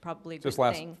that's probably a good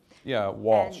thing. Yeah,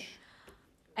 Walsh.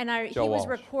 And he was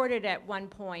recorded at one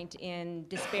point in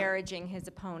disparaging his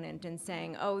opponent and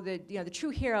saying, "Oh, the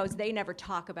true heroes, they never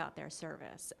talk about their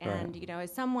service." And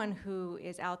as someone who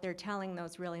is out there telling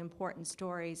those really important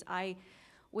stories, I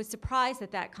was surprised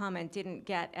that comment didn't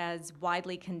get as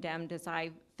widely condemned as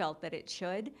I felt that it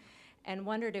should, and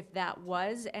wondered if that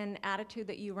was an attitude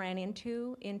that you ran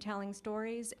into in telling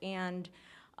stories, and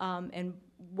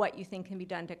what you think can be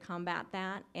done to combat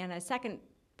that. And a second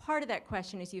part of that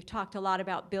question is you've talked a lot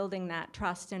about building that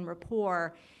trust and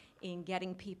rapport in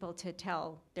getting people to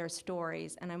tell their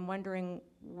stories, and I'm wondering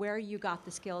where you got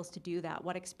the skills to do that.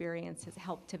 What experience has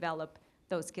helped develop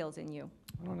those skills in you?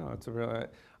 I don't know.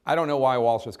 I don't know why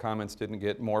Walsh's comments didn't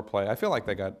get more play. I feel like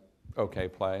they got okay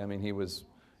play. I mean, it was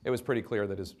pretty clear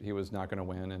that he was not going to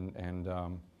win,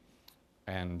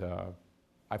 and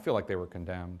I feel like they were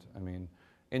condemned. I mean,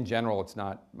 in general, it's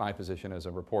not my position as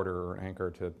a reporter or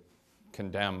anchor to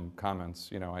condemn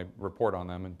comments. I report on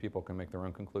them, and people can make their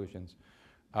own conclusions,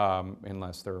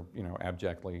 unless they're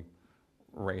abjectly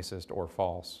racist or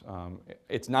false.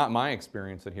 It's not my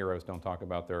experience that heroes don't talk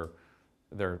about their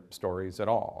stories at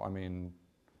all. I mean,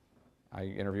 I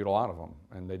interviewed a lot of them,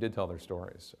 and they did tell their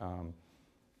stories.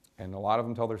 And a lot of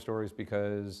them tell their stories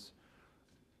because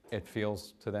it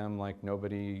feels to them like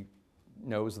nobody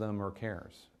knows them or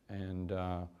cares. And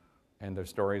their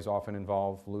stories often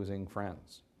involve losing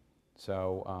friends.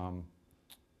 So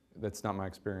that's not my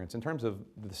experience. In terms of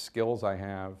the skills I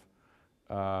have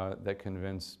that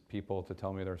convince people to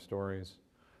tell me their stories,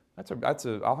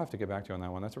 I'll have to get back to you on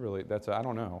that one. I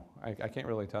don't know. I can't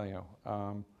really tell you.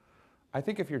 I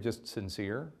think if you're just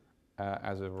sincere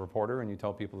as a reporter and you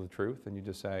tell people the truth and you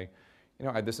just say,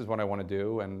 this is what I want to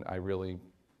do and I really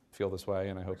feel this way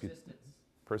and I hope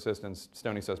persistence.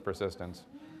 Stoney says persistence.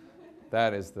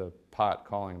 That is the pot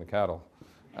calling the kettle.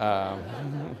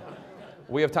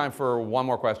 We have time for one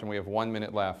more question. We have 1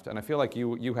 minute left. And I feel like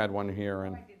you had one here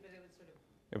and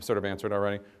it was sort of answered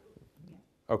already.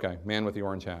 Okay, man with the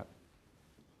orange hat.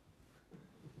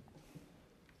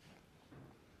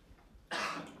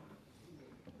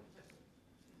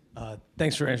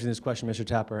 Thanks for answering this question, Mr.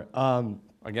 Tapper.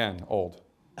 Again, old.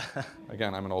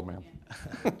 Again, I'm an old man.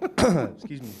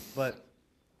 Excuse me. But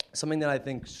something that I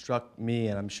think struck me,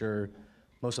 and I'm sure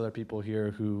most other people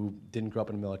here who didn't grow up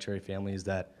in a military family, is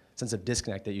that sense of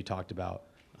disconnect that you talked about.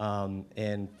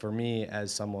 And for me,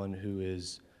 as someone who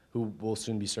will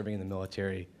soon be serving in the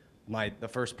military, the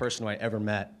first person I ever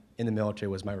met in the military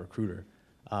was my recruiter.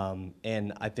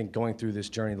 And I think going through this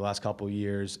journey the last couple of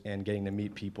years and getting to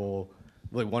meet people,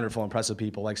 really wonderful, impressive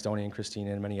people like Stoney and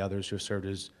Christina and many others who have served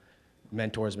as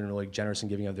mentors, been really generous in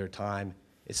giving of their time,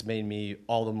 it's made me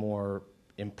all the more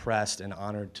impressed and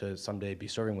honored to someday be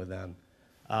serving with them.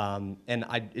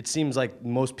 It seems like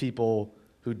most people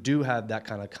who do have that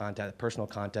kind of contact, personal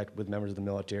contact with members of the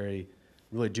military,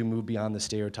 really do move beyond the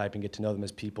stereotype and get to know them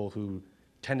as people who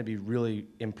tend to be really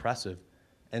impressive.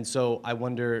 And so I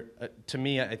wonder, to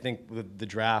me, I think with the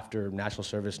draft or national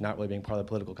service not really being part of the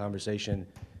political conversation,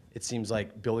 it seems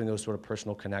like building those sort of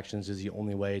personal connections is the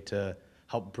only way to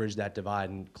help bridge that divide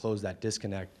and close that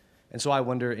disconnect. And so I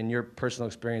wonder, in your personal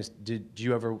experience, did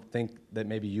you ever think that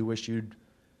maybe you wish you'd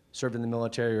served in the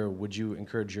military, or would you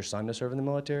encourage your son to serve in the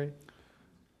military?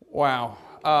 Wow.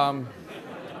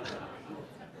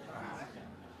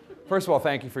 First of all,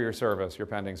 thank you for your service, your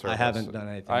pending service. I haven't done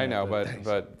anything. I know,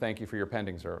 but thank you for your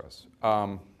pending service.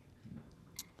 I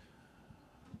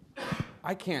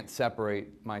can't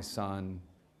separate my son,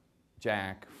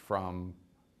 Jack, from,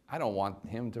 I don't want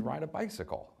him to ride a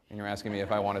bicycle. And you're asking me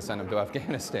if I want to send him to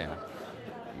Afghanistan.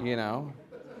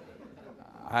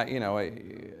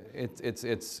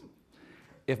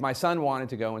 If my son wanted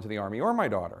to go into the Army, or my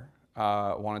daughter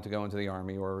wanted to go into the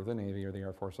Army, or the Navy, or the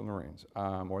Air Force, or the Marines,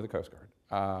 or the Coast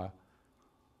Guard,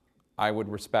 I would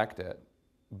respect it,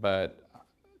 but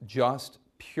just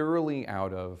purely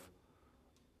out of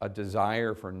a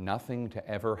desire for nothing to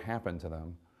ever happen to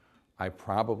them, I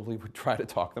probably would try to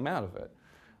talk them out of it.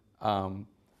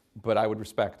 But I would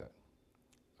respect it.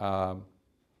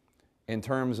 In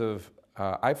terms of,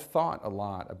 I've thought a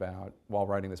lot about, while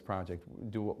writing this project,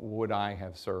 would I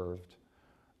have served?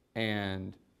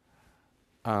 And,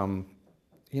 I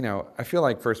feel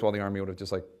like, first of all, the Army would have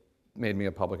just made me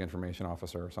a public information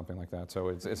officer or something like that. So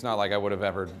it's not like I would have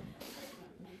ever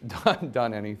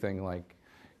done anything like,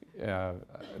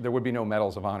 there would be no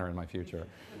medals of honor in my future,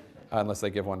 unless they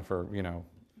give one for,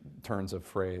 turns of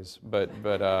phrase. But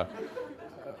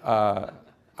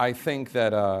I think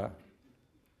that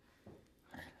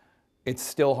it's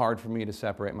still hard for me to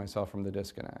separate myself from the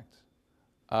disconnect.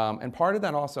 And part of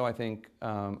that also, I think,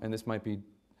 and this might be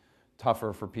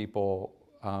tougher for people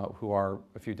who are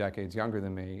a few decades younger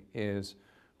than me, is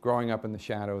growing up in the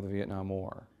shadow of the Vietnam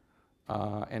War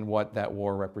and what that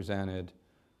war represented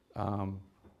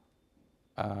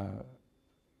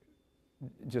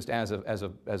just as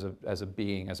a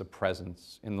being, as a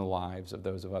presence in the lives of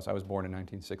those of us. I was born in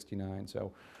 1969,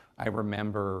 so I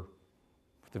remember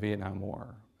the Vietnam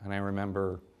War, and I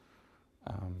remember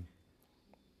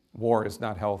war is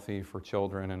not healthy for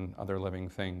children and other living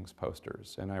things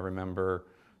posters, and I remember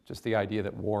just the idea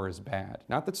that war is bad.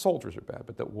 Not that soldiers are bad,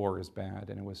 but that war is bad,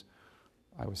 and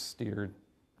I was steered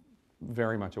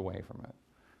very much away from it.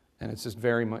 And it's just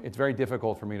it's very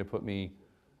difficult for me to put me,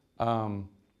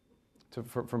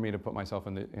 for me to put myself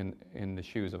in the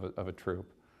shoes of a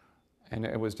troop. And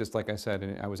it was just like I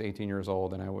said, I was 18 years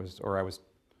old, and I was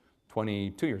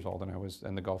 22 years old,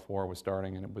 and the Gulf War was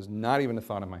starting, and it was not even a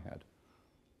thought in my head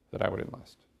that I would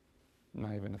enlist.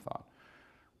 Not even a thought.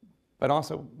 But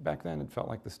also, back then, it felt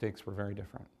like the stakes were very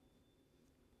different.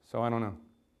 So I don't know.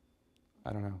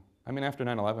 I mean, after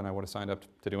 9/11, I would have signed up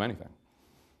to do anything.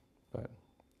 But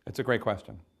it's a great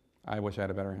question. I wish I had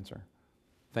a better answer.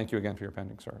 Thank you again for your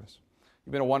pending service.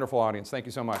 You've been a wonderful audience. Thank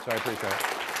you so much. I appreciate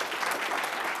it.